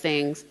price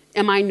things?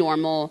 Am I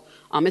normal?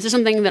 Is there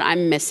something that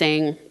I'm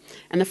missing?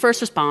 And the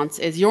first response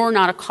is, you're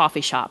not a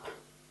coffee shop.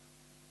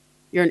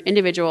 You're an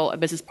individual, a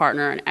business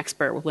partner, an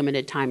expert with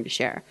limited time to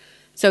share.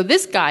 So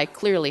this guy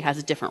clearly has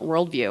a different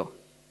worldview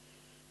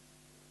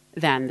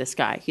than this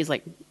guy. He's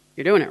like,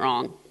 you're doing it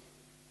wrong.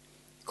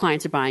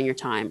 Clients are buying your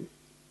time.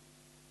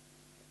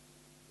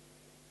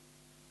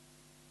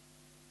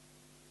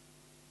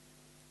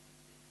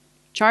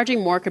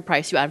 Charging more could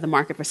price you out of the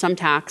market for some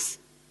tasks.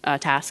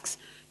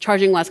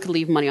 Charging less could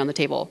leave money on the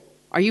table.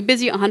 Are you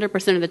busy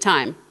 100% of the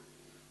time?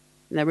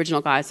 And the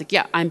original guy's like,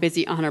 yeah, I'm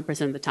busy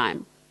 100% of the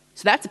time.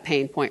 So that's a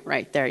pain point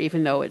right there,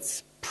 even though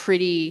it's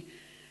pretty,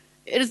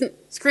 it doesn't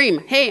scream,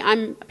 hey,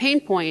 I'm a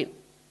pain point,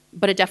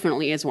 but it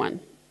definitely is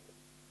one.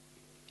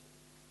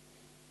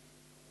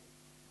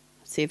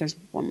 Let's see if there's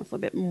one with a little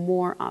bit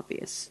more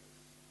obvious.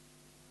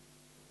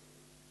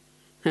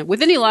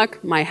 With any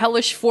luck, my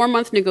hellish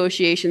 4-month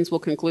negotiations will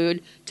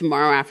conclude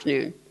tomorrow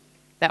afternoon.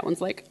 That one's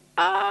like,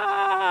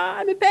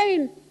 I'm in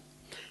pain.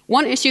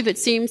 One issue that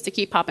seems to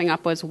keep popping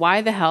up was,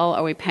 why the hell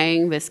are we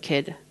paying this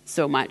kid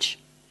so much?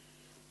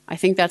 I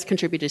think that's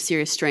contributed to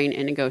serious strain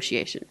in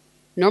negotiation.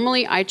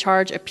 Normally, I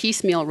charge a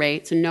piecemeal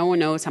rate, so no one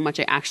knows how much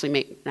I actually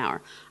make an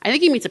hour. I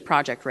think he means a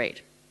project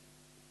rate.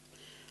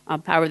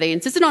 However, they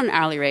insisted on an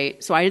hourly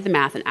rate, so I did the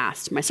math and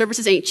asked. My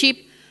services ain't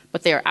cheap,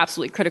 but they are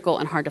absolutely critical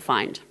and hard to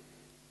find.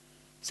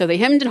 So they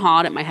hemmed and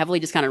hawed at my heavily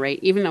discounted rate,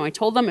 even though I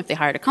told them if they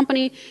hired a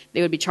company,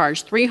 they would be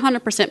charged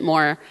 300%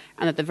 more,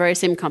 and that the very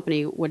same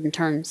company would in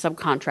turn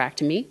subcontract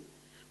to me.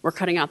 We're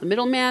cutting out the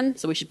middleman,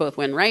 so we should both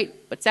win, right?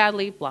 But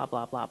sadly, blah,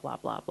 blah, blah, blah,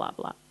 blah, blah,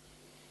 blah.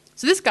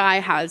 So this guy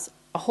has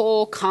a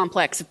whole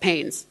complex of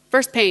pains.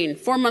 First pain,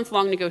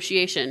 4-month-long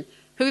negotiation.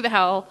 Who the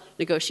hell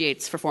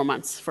negotiates for 4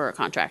 months for a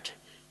contract?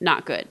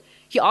 Not good.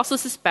 He also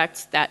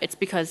suspects that it's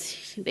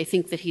because they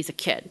think that he's a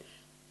kid.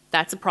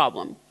 That's a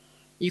problem.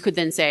 You could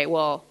then say,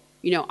 well,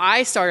 you know,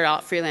 I started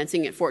out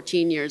freelancing at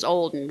 14 years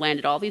old and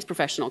landed all these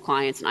professional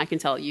clients, and I can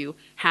tell you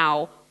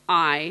how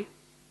I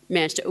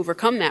managed to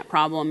overcome that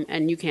problem,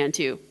 and you can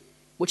too,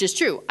 which is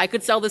true. I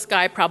could sell this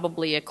guy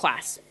probably a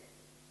class.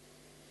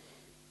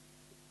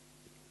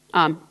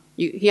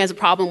 He has a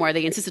problem where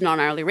they insisted on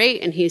an hourly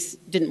rate, and he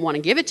didn't want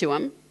to give it to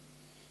him,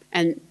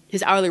 and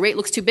his hourly rate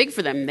looks too big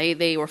for them.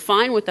 They were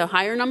fine with the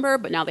higher number,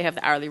 but now they have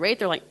the hourly rate.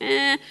 They're like,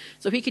 eh.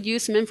 So he could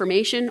use some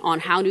information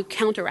on how to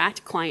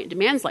counteract client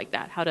demands like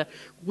that, how to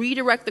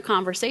redirect the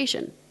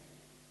conversation.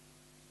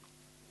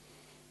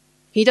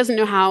 He doesn't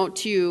know how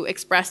to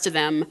express to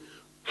them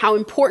how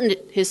important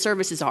his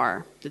services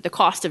are, that the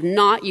cost of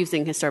not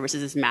using his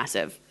services is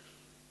massive.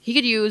 He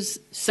could use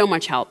so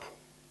much help.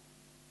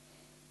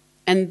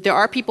 And there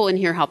are people in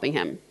here helping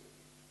him.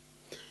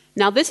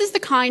 Now, this is the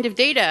kind of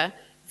data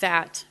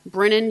that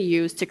Brennan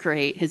used to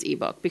create his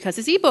ebook, because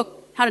his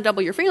ebook, How to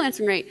Double Your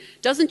Freelancing Rate,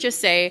 doesn't just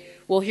say,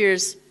 well,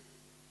 here's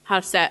how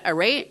to set a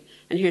rate,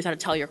 and here's how to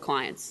tell your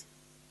clients.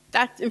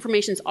 That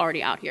information's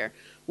already out here.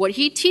 What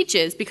he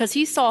teaches, because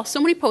he saw so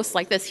many posts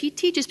like this, he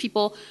teaches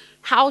people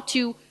how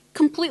to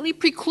completely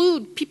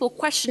preclude people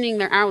questioning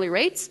their hourly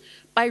rates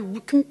by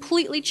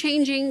completely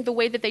changing the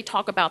way that they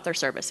talk about their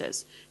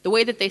services, the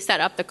way that they set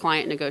up the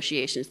client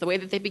negotiations, the way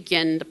that they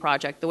begin the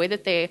project, the way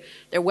that their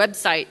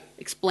website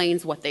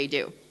explains what they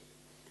do.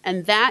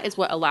 And that is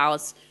what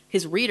allows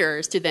his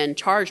readers to then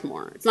charge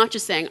more. It's not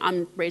just saying,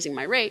 I'm raising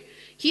my rate.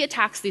 He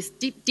attacks this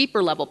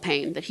deeper level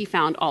pain that he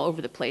found all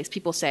over the place.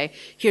 People say,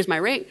 here's my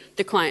rate.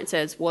 The client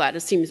says, well, that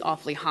just seems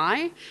awfully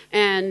high.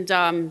 And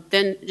then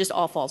it just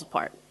all falls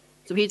apart.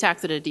 So he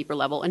attacks it at a deeper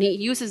level. And he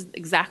uses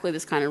exactly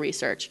this kind of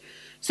research.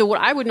 So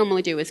what I would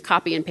normally do is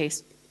copy and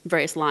paste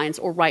various lines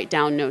or write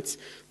down notes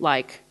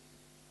like,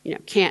 you know,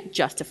 can't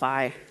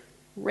justify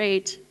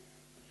rate,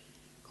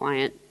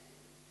 client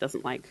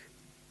doesn't like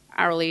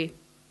hourly,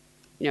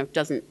 you know,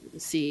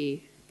 doesn't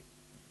see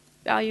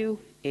value,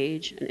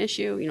 age, an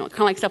issue, you know,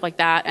 kind of like stuff like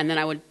that. And then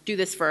I would do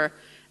this for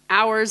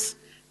hours,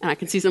 and I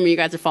can see some of you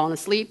guys are falling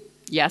asleep.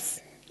 Yes,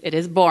 it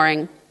is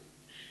boring.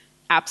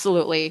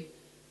 Absolutely.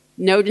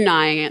 No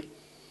denying it.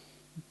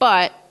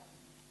 But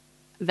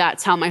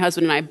that's how my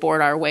husband and I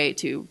board our way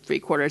to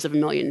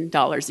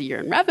 $750,000 a year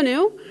in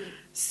revenue.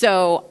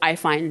 So I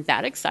find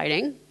that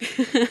exciting.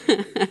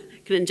 Can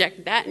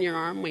inject that in your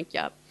arm, wake you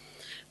up.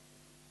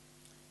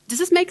 Does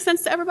this make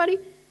sense to everybody?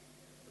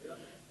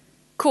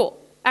 Cool.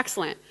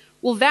 Excellent.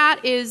 Well,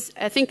 that is,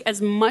 I think,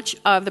 as much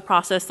of the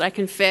process that I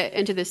can fit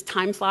into this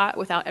time slot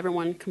without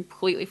everyone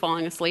completely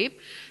falling asleep.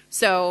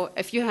 So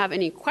if you have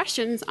any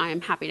questions, I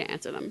am happy to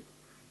answer them.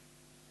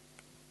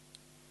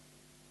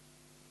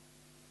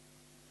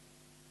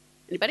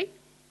 Anybody?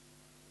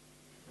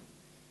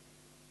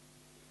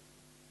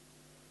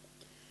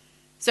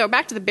 So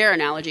back to the bear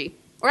analogy,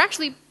 or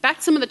actually back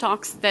to some of the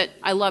talks that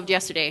I loved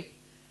yesterday.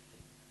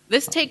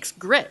 This takes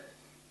grit.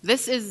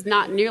 This is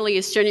not nearly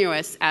as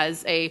strenuous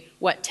as a,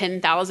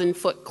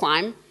 10,000-foot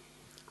climb.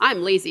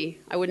 I'm lazy.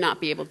 I would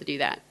not be able to do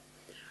that.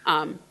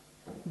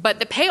 But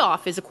the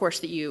payoff is, of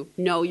course, that you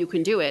know you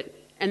can do it.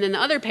 And then the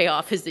other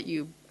payoff is that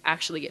you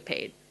actually get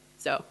paid.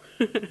 So,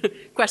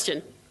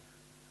 question?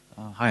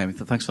 Hi,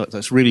 thanks for that.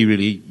 That's really,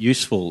 really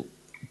useful.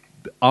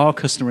 Are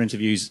customer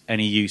interviews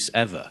any use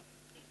ever?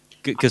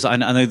 Because I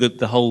know that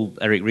the whole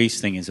Eric Ries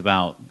thing is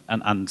about,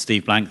 and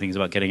Steve Blank thing is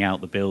about getting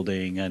out the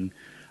building, and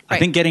I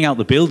think getting out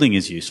the building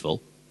is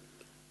useful.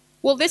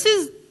 Well, this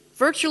is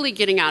virtually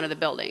getting out of the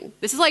building.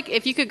 This is like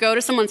if you could go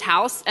to someone's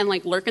house and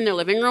like lurk in their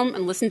living room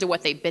and listen to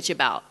what they bitch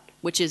about,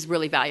 which is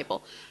really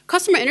valuable.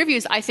 Customer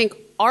interviews, I think,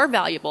 are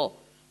valuable.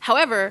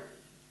 However,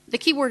 the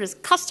key word is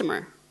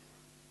customer.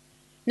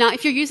 Now,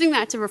 if you're using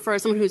that to refer to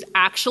someone who's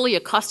actually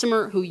a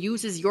customer who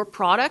uses your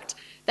product,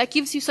 that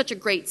gives you such a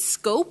great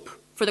scope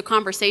for the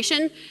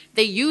conversation.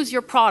 They use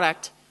your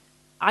product.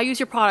 I use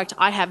your product.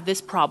 I have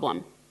this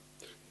problem.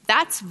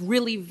 That's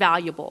really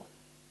valuable.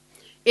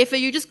 If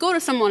you just go to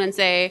someone and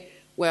say,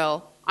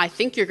 well, I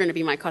think you're going to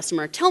be my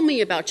customer. Tell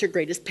me about your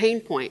greatest pain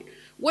point.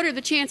 What are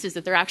the chances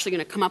that they're actually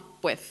going to come up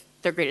with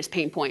their greatest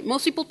pain point?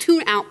 Most people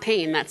tune out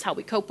pain. That's how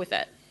we cope with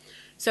it.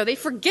 So they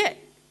forget.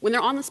 When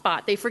they're on the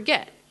spot, they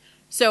forget.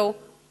 So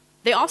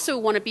they also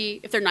want to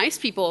be, if they're nice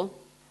people,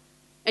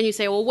 and you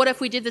say, well, what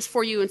if we did this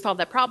for you and solved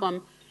that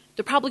problem?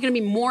 They're probably going to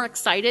be more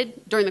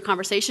excited during the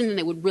conversation than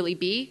they would really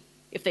be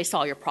if they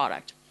saw your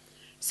product.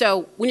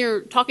 So when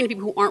you're talking to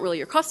people who aren't really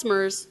your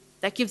customers,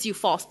 that gives you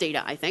false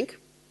data, I think.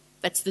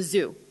 That's the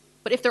zoo.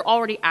 But if they're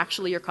already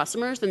actually your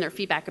customers, then their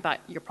feedback about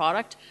your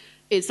product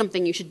is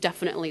something you should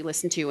definitely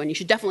listen to, and you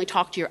should definitely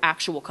talk to your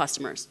actual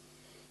customers,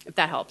 if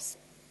that helps.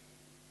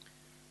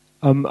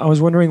 I was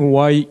wondering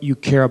why you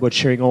care about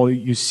sharing all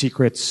your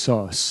secret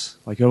sauce.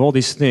 Like, of all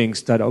these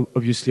things that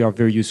obviously are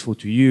very useful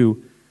to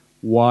you,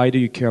 why do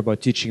you care about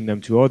teaching them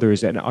to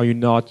others? And are you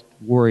not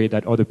worried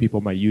that other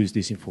people might use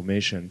this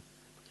information?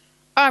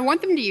 I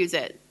want them to use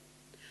it.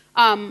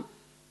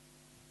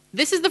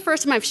 This is the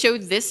first time I've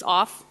showed this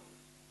off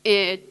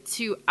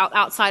to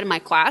outside of my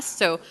class.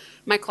 So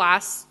my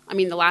class, I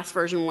mean, the last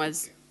version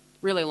was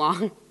really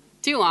long,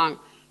 too long,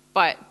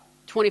 but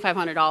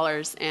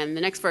 $2,500, and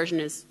the next version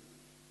is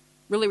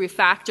really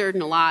refactored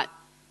and a lot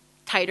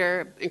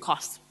tighter and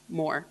costs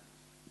more.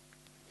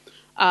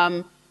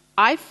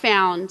 I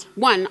found,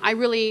 one, I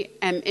really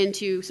am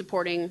into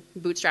supporting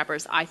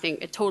bootstrappers. I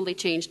think it totally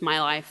changed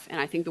my life,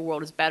 and I think the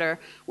world is better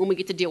when we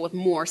get to deal with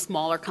more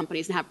smaller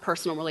companies and have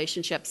personal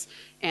relationships,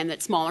 and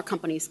that smaller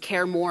companies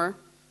care more,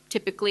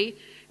 typically,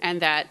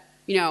 and that,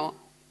 you know,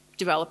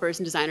 developers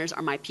and designers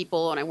are my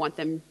people, and I want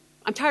them.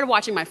 I'm tired of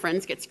watching my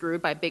friends get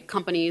screwed by big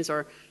companies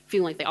or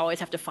feeling like they always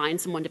have to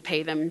find someone to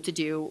pay them to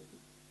do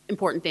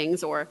important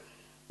things, or,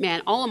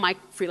 man, all of my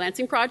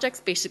freelancing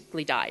projects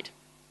basically died.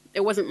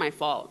 It wasn't my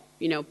fault.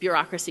 You know,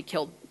 bureaucracy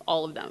killed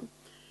all of them.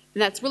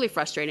 And that's really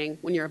frustrating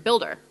when you're a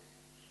builder.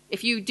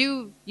 If you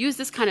do use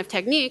this kind of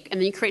technique and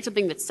then you create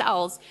something that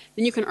sells,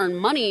 then you can earn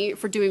money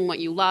for doing what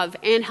you love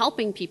and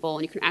helping people,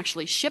 and you can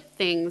actually ship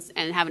things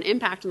and have an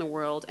impact in the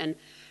world. And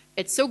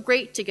it's so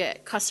great to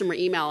get customer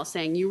emails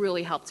saying, you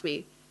really helped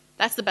me.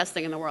 That's the best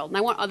thing in the world. And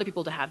I want other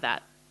people to have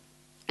that.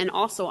 And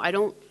also, I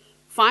don't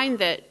find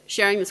that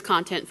sharing this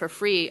content for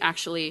free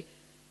actually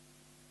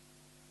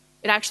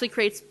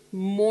creates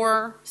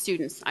more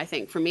students, I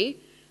think, for me,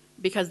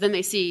 because then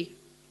they see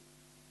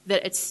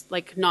that it's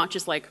like not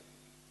just like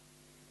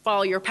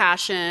follow your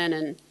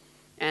passion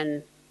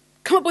and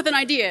come up with an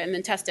idea and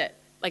then test it.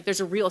 Like, there's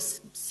a real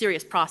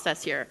serious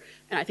process here,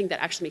 and I think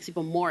that actually makes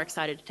people more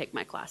excited to take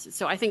my classes.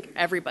 So I think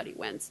everybody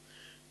wins.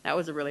 That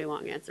was a really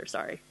long answer,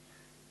 sorry.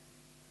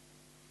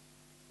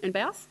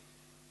 Anybody else?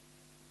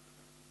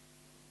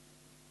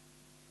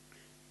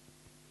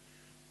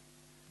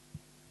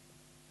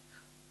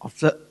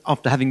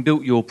 After having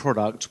built your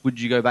product, would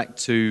you go back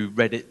to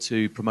Reddit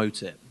to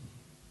promote it?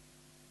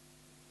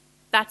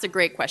 That's a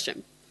great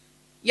question.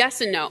 Yes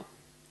and no.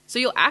 So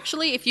you'll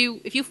actually, if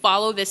you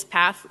follow this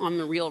path on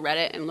the real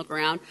Reddit and look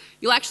around,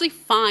 you'll actually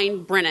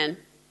find Brennan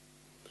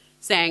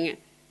saying,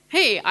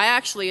 hey, I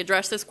actually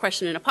addressed this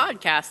question in a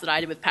podcast that I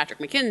did with Patrick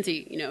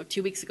McKenzie,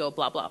 2 weeks ago,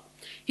 blah, blah.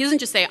 He doesn't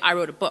just say, I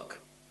wrote a book.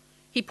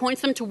 He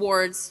points them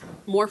towards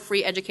more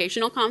free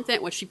educational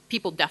content, which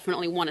people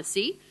definitely want to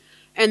see.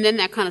 And then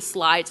that kind of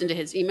slides into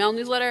his email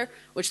newsletter,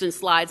 which then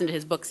slides into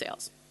his book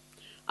sales.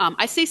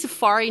 I say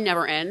Safari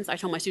never ends. I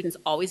tell my students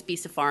always be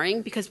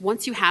Safaring, because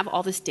once you have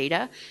all this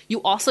data,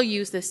 you also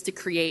use this to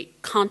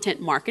create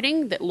content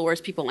marketing that lures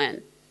people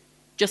in,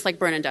 just like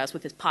Brennan does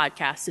with his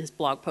podcasts and his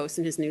blog posts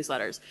and his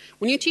newsletters.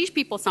 When you teach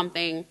people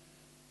something,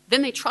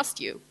 then they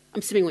trust you. I'm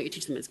assuming what you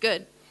teach them is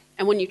good.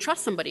 And when you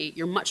trust somebody,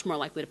 you're much more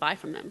likely to buy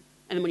from them.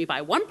 And then when you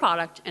buy one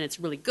product and it's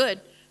really good,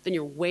 then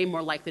you're way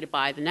more likely to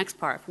buy the next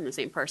part from the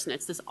same person.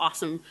 It's this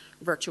awesome,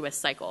 virtuous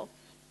cycle.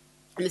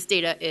 And this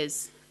data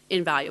is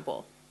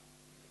invaluable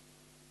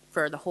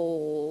for the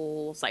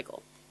whole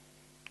cycle.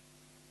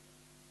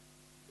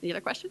 Any other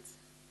questions?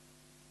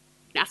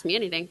 You can ask me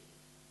anything.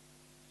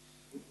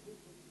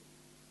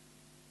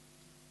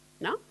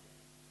 No?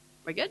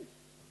 We're good?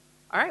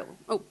 All right.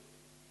 Oh.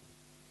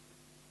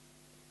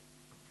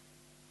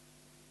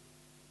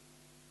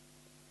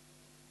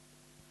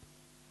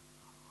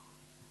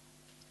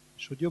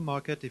 Should you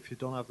market if you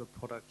don't have the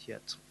product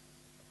yet?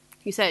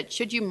 You said,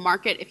 should you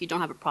market if you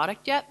don't have a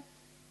product yet?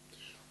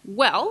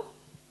 Well,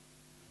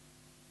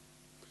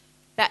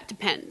 that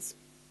depends.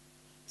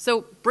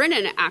 So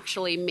Brennan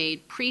actually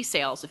made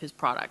pre-sales of his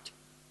product.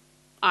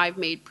 I've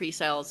made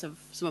pre-sales of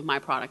some of my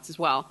products as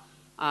well,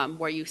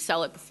 where you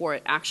sell it before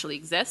it actually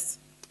exists.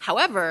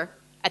 However,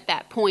 at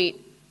that point,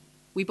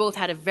 we both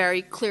had a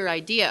very clear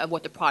idea of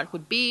what the product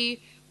would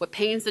be, what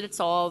pains did it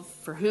solve,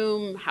 for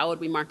whom, how would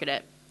we market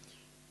it.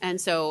 And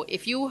so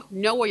if you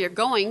know where you're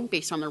going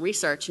based on the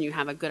research and you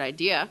have a good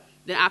idea,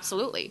 then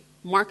absolutely,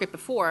 market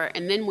before.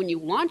 And then when you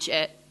launch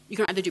it, you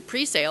can either do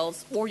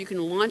pre-sales or you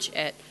can launch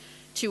it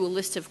to a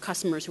list of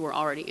customers who are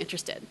already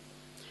interested.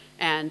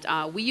 And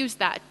we used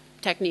that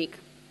technique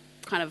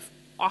kind of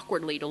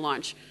awkwardly to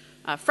launch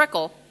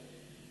Freckle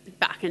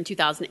back in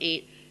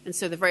 2008. And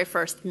so the very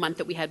first month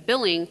that we had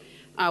billing,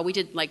 we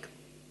did like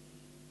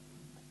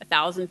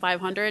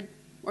 1,500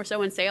 or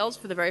so in sales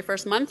for the very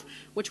first month,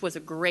 which was a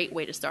great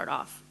way to start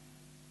off.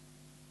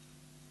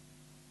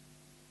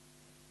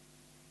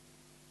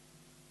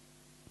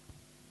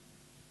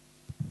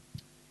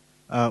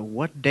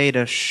 What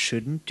data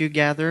shouldn't you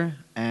gather,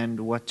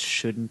 and what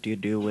shouldn't you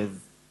do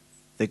with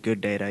the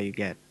good data you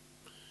get?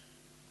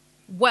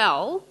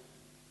 Well,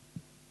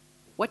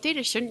 what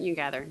data shouldn't you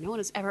gather? No one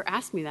has ever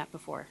asked me that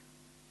before.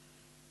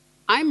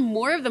 I'm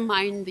more of the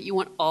mind that you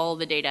want all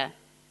the data.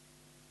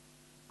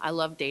 I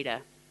love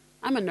data.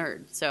 I'm a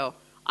nerd, so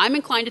I'm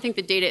inclined to think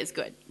that data is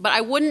good. But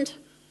I wouldn't...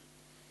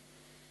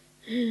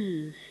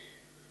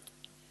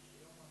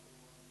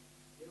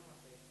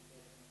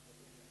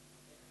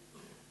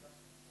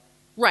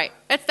 Right.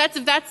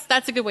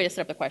 That's a good way to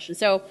set up the question.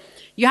 So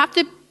you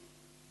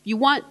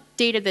want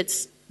data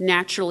that's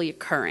naturally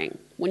occurring.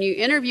 When you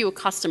interview a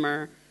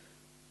customer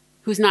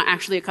who's not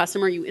actually a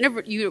customer, you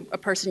interview a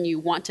person you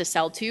want to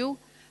sell to,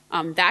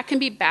 that can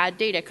be bad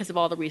data because of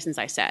all the reasons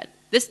I said.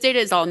 This data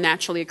is all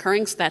naturally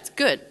occurring, so that's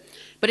good.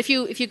 But if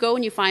you go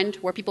and you find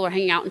where people are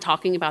hanging out and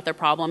talking about their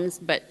problems,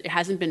 but it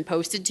hasn't been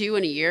posted to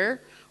in a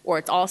year, or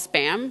it's all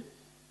spam,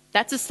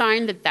 that's a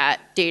sign that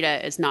that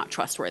data is not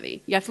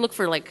trustworthy. You have to look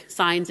for like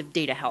signs of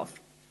data health.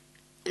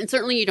 And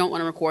certainly you don't want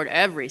to record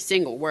every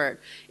single word.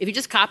 If you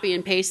just copy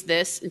and paste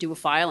this into a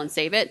file and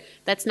save it,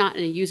 that's not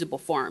in a usable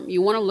form.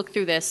 You want to look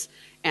through this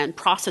and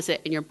process it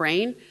in your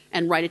brain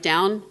and write it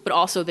down, but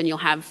also then you'll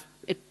have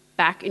it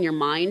back in your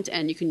mind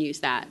and you can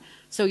use that.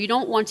 So you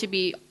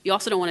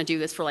also don't want to do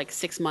this for like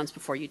 6 months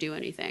before you do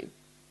anything,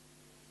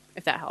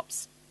 if that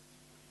helps.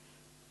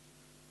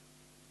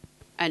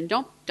 And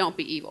don't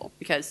be evil,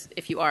 because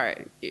if you are,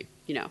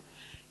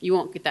 you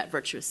won't get that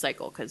virtuous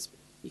cycle because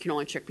you can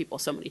only trick people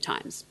so many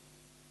times.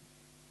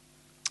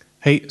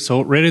 Hey,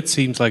 so Reddit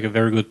seems like a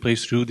very good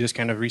place to do this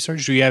kind of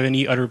research. Do you have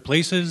any other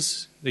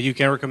places that you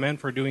can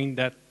recommend for doing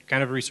that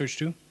kind of research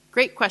too?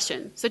 Great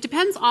question. So it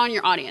depends on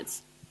your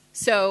audience.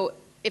 So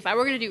if I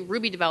were going to do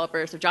Ruby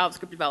developers or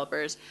JavaScript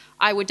developers,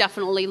 I would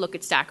definitely look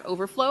at Stack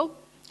Overflow.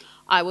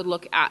 I would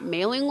look at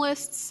mailing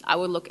lists. I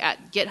would look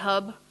at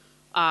GitHub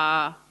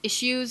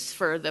issues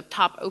for the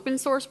top open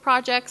source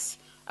projects.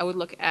 I would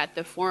look at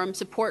the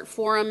support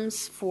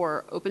forums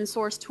for open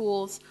source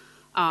tools.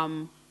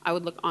 I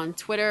would look on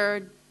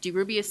Twitter. Do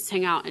Rubyists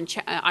hang out in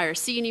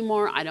IRC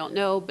anymore? I don't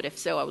know, but if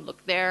so, I would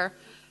look there.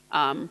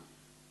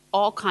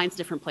 All kinds of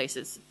different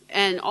places.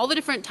 And all the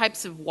different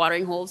types of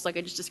watering holes, like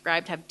I just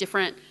described, have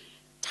different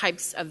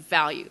types of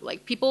value.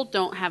 Like people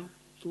don't have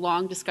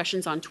long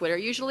discussions on Twitter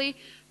usually,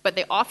 but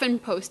they often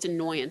post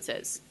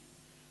annoyances.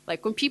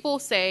 Like when people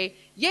say,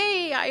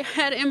 yay, I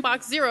had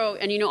inbox 0,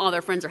 and all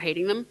their friends are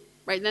hating them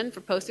right then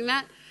for posting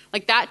that,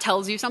 like that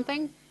tells you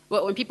something.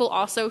 But when people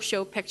also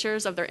show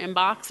pictures of their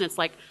inbox and it's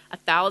like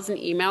 1,000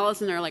 emails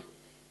and they're like,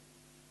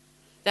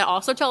 that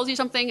also tells you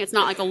something. It's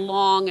not like a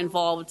long,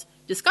 involved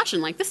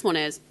discussion like this one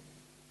is.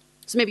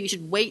 So maybe you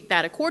should weight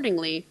that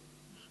accordingly,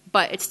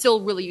 but it's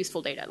still really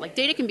useful data. Like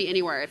data can be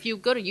anywhere. If you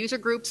go to user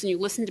groups and you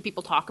listen to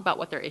people talk about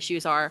what their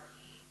issues are,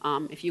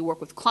 if you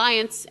work with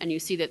clients and you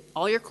see that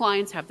all your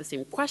clients have the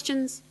same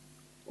questions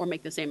or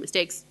make the same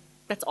mistakes,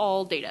 that's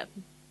all data.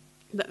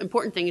 The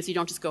important thing is you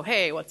don't just go,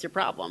 hey, what's your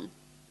problem?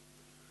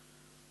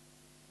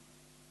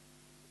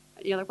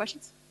 Any other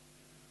questions?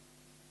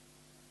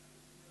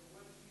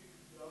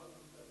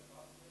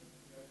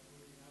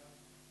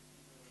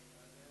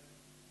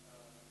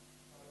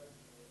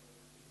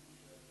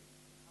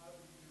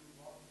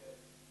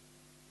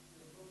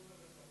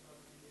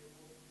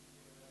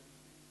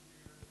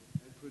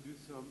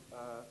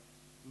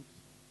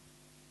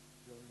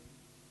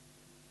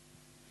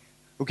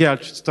 Okay,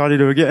 I'll start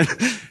it again.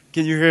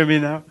 Can you hear me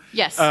now?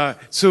 Yes.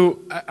 So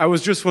I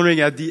was just wondering,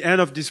 at the end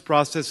of this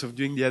process of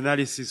doing the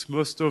analysis,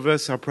 most of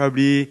us are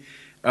probably,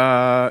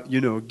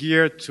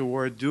 geared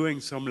toward doing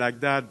something like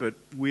that, but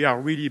we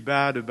are really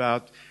bad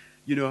about,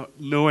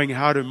 knowing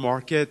how to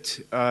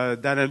market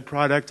that end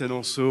product and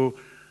also,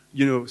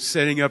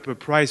 setting up a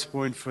price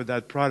point for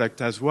that product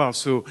as well.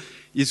 So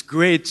it's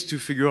great to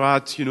figure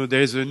out,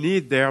 there's a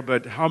need there,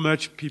 but how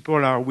much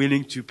people are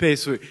willing to pay.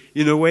 So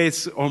in a way,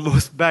 it's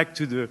almost back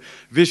to the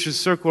vicious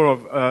circle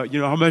of,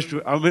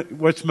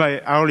 what's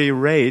my hourly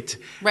rate?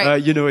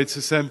 Right. It's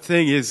the same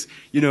thing is,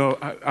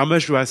 how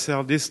much do I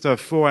sell this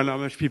stuff for and how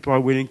much people are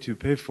willing to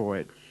pay for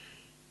it?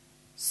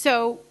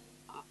 So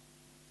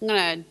I'm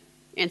going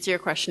to answer your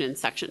question in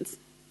sections.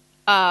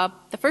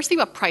 The first thing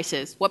about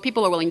prices, what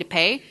people are willing to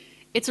pay,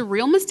 it's a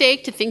real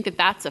mistake to think that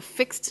that's a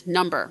fixed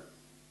number.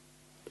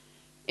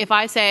 If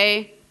I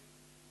say,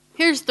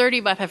 here's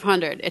 30 by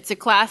 500, it's a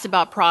class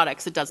about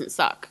products that doesn't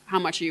suck. How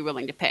much are you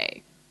willing to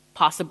pay?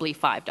 Possibly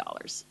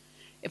 $5.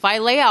 If I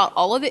lay out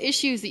all of the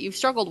issues that you've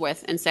struggled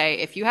with and say,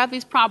 if you have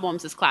these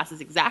problems, this class is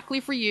exactly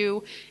for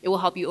you. It will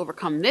help you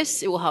overcome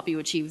this. It will help you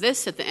achieve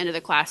this. At the end of the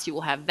class, you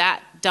will have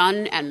that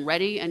done and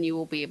ready, and you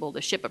will be able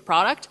to ship a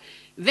product.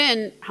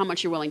 Then how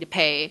much you're willing to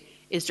pay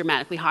is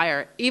dramatically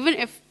higher, even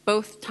if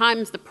both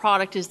times the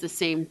product is the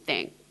same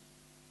thing.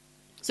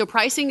 So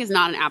pricing is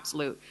not an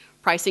absolute.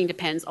 Pricing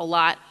depends a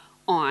lot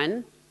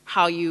on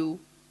how you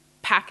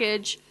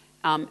package,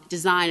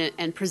 design,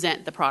 and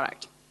present the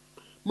product.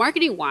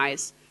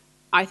 Marketing-wise,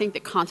 I think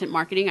that content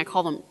marketing, I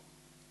call them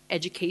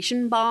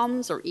education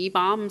bombs or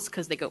e-bombs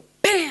because they go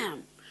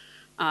bam,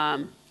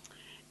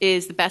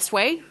 is the best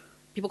way.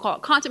 People call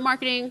it content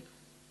marketing.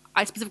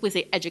 I specifically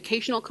say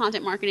educational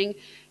content marketing.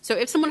 So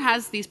if someone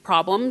has these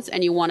problems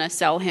and you want to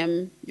sell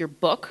him your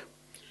book,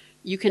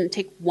 you can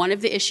take one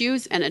of the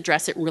issues and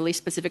address it really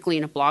specifically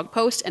in a blog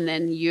post, and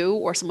then you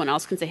or someone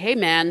else can say, hey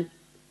man,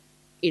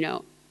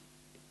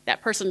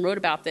 that person wrote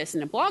about this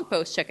in a blog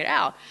post, check it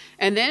out.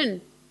 And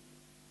then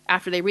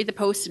after they read the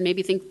post and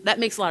maybe think that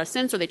makes a lot of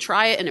sense, or they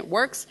try it and it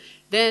works,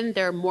 then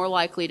they're more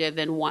likely to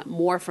then want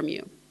more from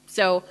you.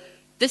 So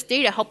this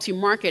data helps you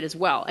market as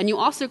well. And you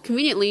also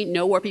conveniently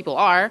know where people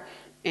are.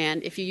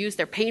 And if you use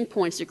their pain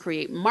points to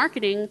create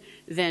marketing,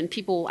 then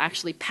people will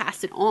actually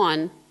pass it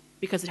on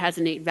because it has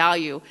innate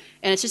value.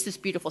 And it's just this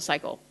beautiful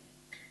cycle.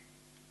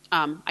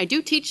 I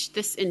do teach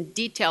this in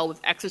detail with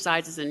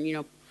exercises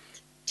and,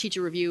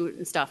 teacher review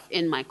and stuff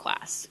in my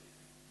class.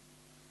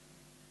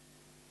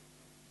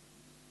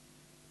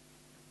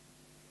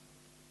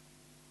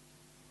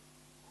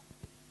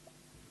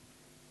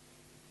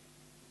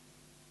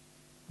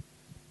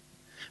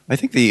 I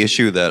think the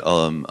issue that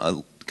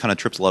kind of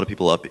trips a lot of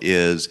people up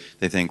is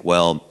they think,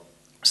 well,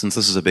 since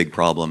this is a big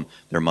problem,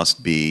 there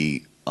must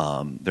be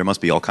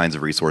all kinds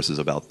of resources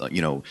about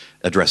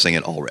addressing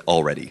it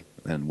already.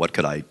 And what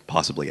could I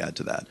possibly add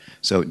to that?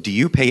 So, do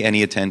you pay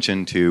any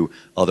attention to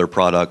other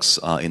products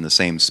in the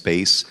same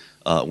space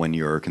when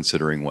you're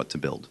considering what to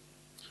build?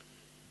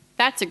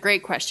 That's a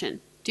great question.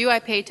 Do I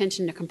pay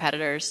attention to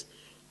competitors?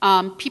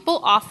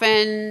 People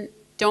often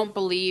don't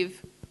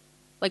believe.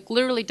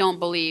 Literally don't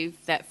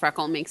believe that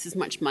Freckle makes as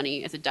much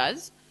money as it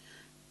does.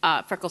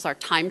 Freckle's our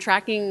time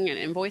tracking and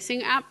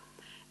invoicing app,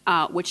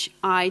 which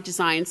I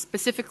designed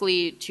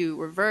specifically to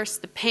reverse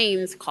the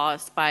pains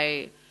caused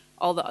by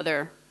all the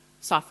other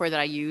software that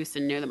I used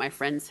and knew that my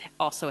friends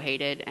also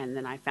hated, and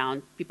then I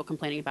found people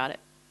complaining about it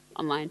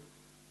online.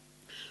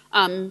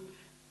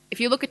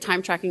 If you look at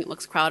time tracking, it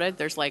looks crowded.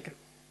 There's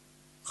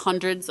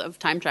hundreds of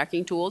time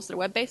tracking tools that are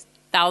web-based,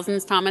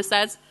 thousands, Thomas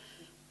says.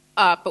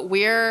 But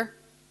we're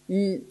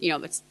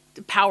it's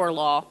the power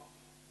law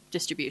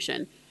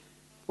distribution.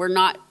 We're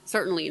not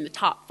certainly in the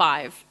top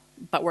 5,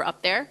 but we're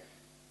up there.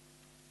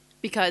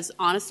 Because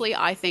honestly,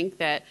 I think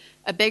that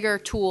a bigger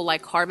tool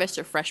like Harvest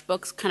or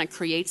FreshBooks kind of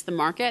creates the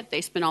market.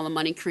 They spend all the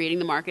money creating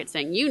the market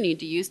saying, you need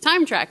to use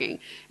time tracking.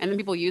 And then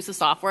people use the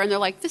software and they're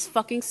like, this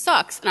fucking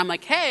sucks. And I'm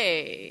like,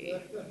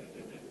 hey,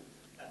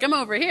 come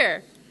over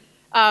here.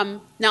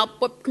 Now,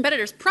 what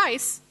competitors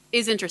price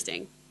is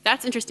interesting.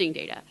 That's interesting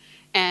data.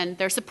 And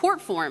their support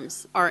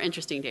forms are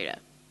interesting data.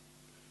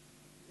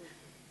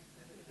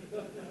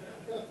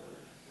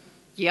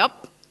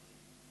 Yep.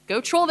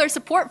 Go troll their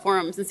support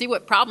forums and see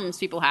what problems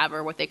people have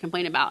or what they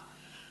complain about.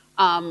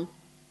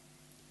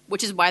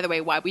 Which is, by the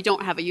way, why we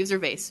don't have a user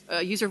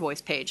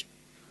voice page.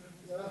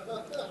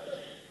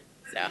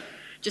 So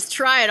just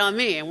try it on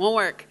me. It won't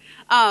work.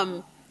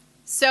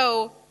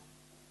 So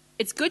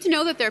it's good to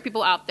know that there are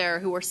people out there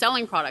who are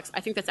selling products.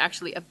 I think that's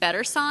actually a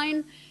better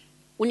sign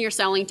when you're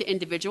selling to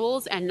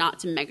individuals and not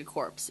to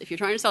megacorps. If you're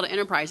trying to sell to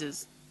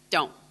enterprises,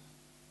 don't.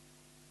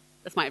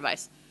 That's my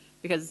advice.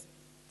 Because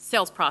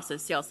sales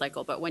process, sales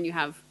cycle, but when you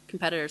have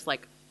competitors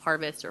like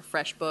Harvest or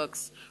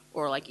FreshBooks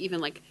or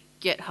even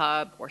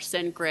GitHub or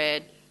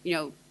SendGrid,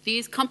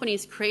 these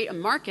companies create a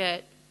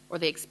market or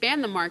they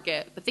expand the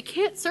market, but they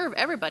can't serve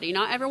everybody.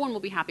 Not everyone will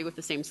be happy with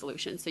the same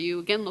solution. So you,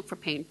 again, look for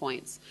pain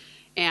points.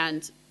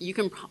 And you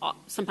can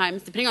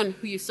sometimes, depending on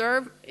who you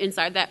serve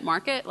inside that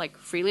market, like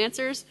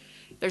freelancers,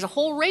 there's a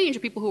whole range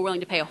of people who are willing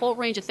to pay a whole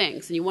range of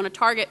things. And you want to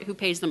target who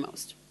pays the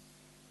most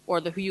or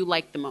who you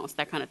like the most,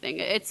 that kind of thing.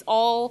 It's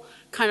all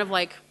kind of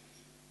like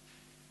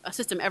a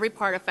system. Every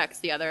part affects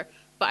the other.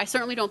 But I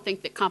certainly don't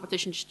think that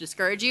competition should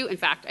discourage you. In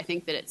fact, I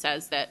think that it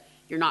says that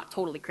you're not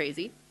totally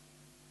crazy.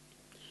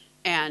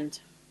 And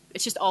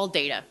it's just all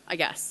data, I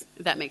guess,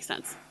 if that makes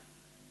sense.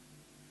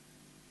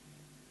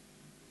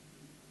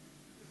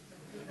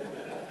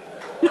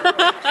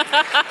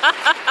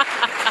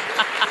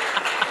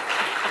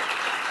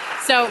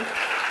 So, I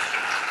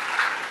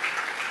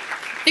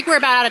think we're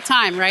about out of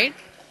time, right?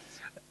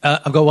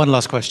 I've got one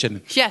last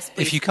question. Yes,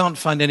 please. If you can't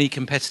find any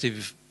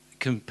competitors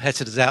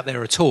out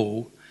there at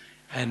all,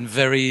 and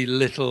very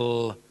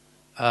little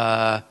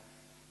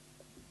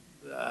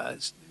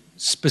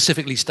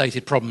specifically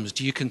stated problems,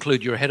 do you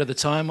conclude you're ahead of the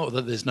time or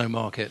that there's no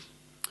market?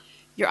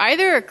 You're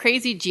either a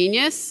crazy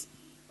genius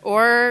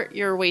or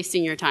you're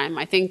wasting your time.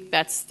 I think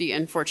that's the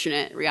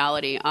unfortunate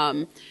reality.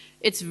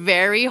 It's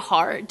very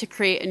hard to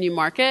create a new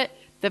market.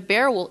 The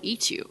bear will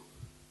eat you.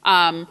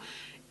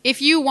 If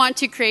you want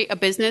to create a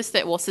business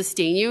that will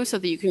sustain you so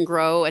that you can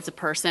grow as a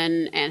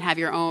person and have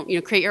your own,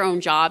 create your own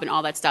job and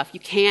all that stuff,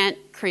 you can't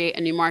create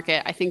a new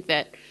market. I think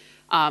that,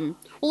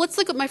 let's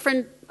look at my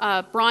friend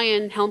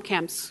Brian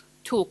Helmkamp's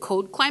tool,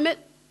 Code Climate.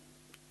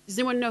 Does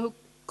anyone know who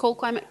Code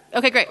Climate?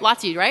 Okay, great.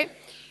 Lots of you, right?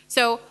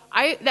 So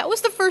that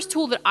was the first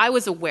tool that I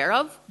was aware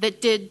of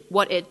that did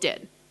what it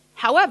did.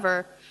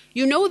 However,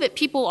 you know that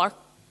people are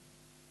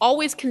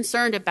always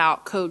concerned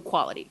about code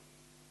quality.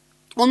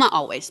 Well, not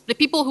always. The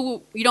people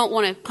who you don't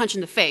want to punch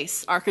in the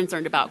face are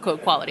concerned about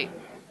code quality.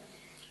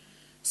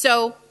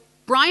 So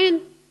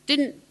Brian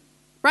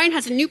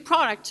has a new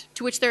product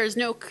to which there is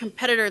no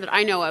competitor that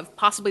I know of.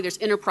 Possibly there's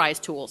enterprise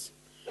tools.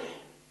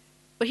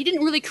 But he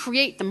didn't really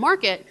create the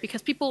market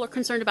because people are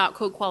concerned about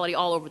code quality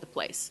all over the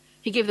place.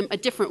 He gave them a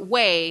different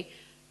way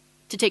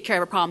to take care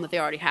of a problem that they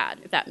already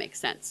had, if that makes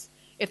sense.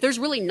 If there's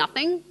really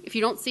nothing, if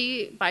you don't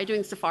see by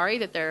doing Safari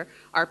that there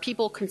are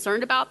people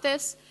concerned about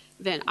this,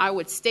 then I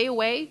would stay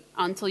away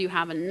until you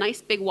have a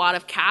nice big wad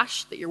of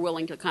cash that you're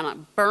willing to kind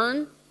of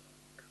burn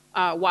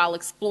while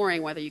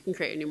exploring whether you can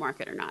create a new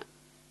market or not,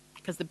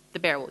 because the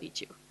bear will eat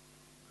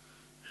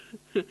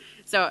you.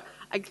 So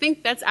I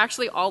think that's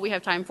actually all we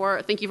have time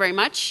for. Thank you very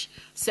much.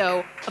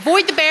 So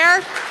avoid the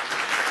bear.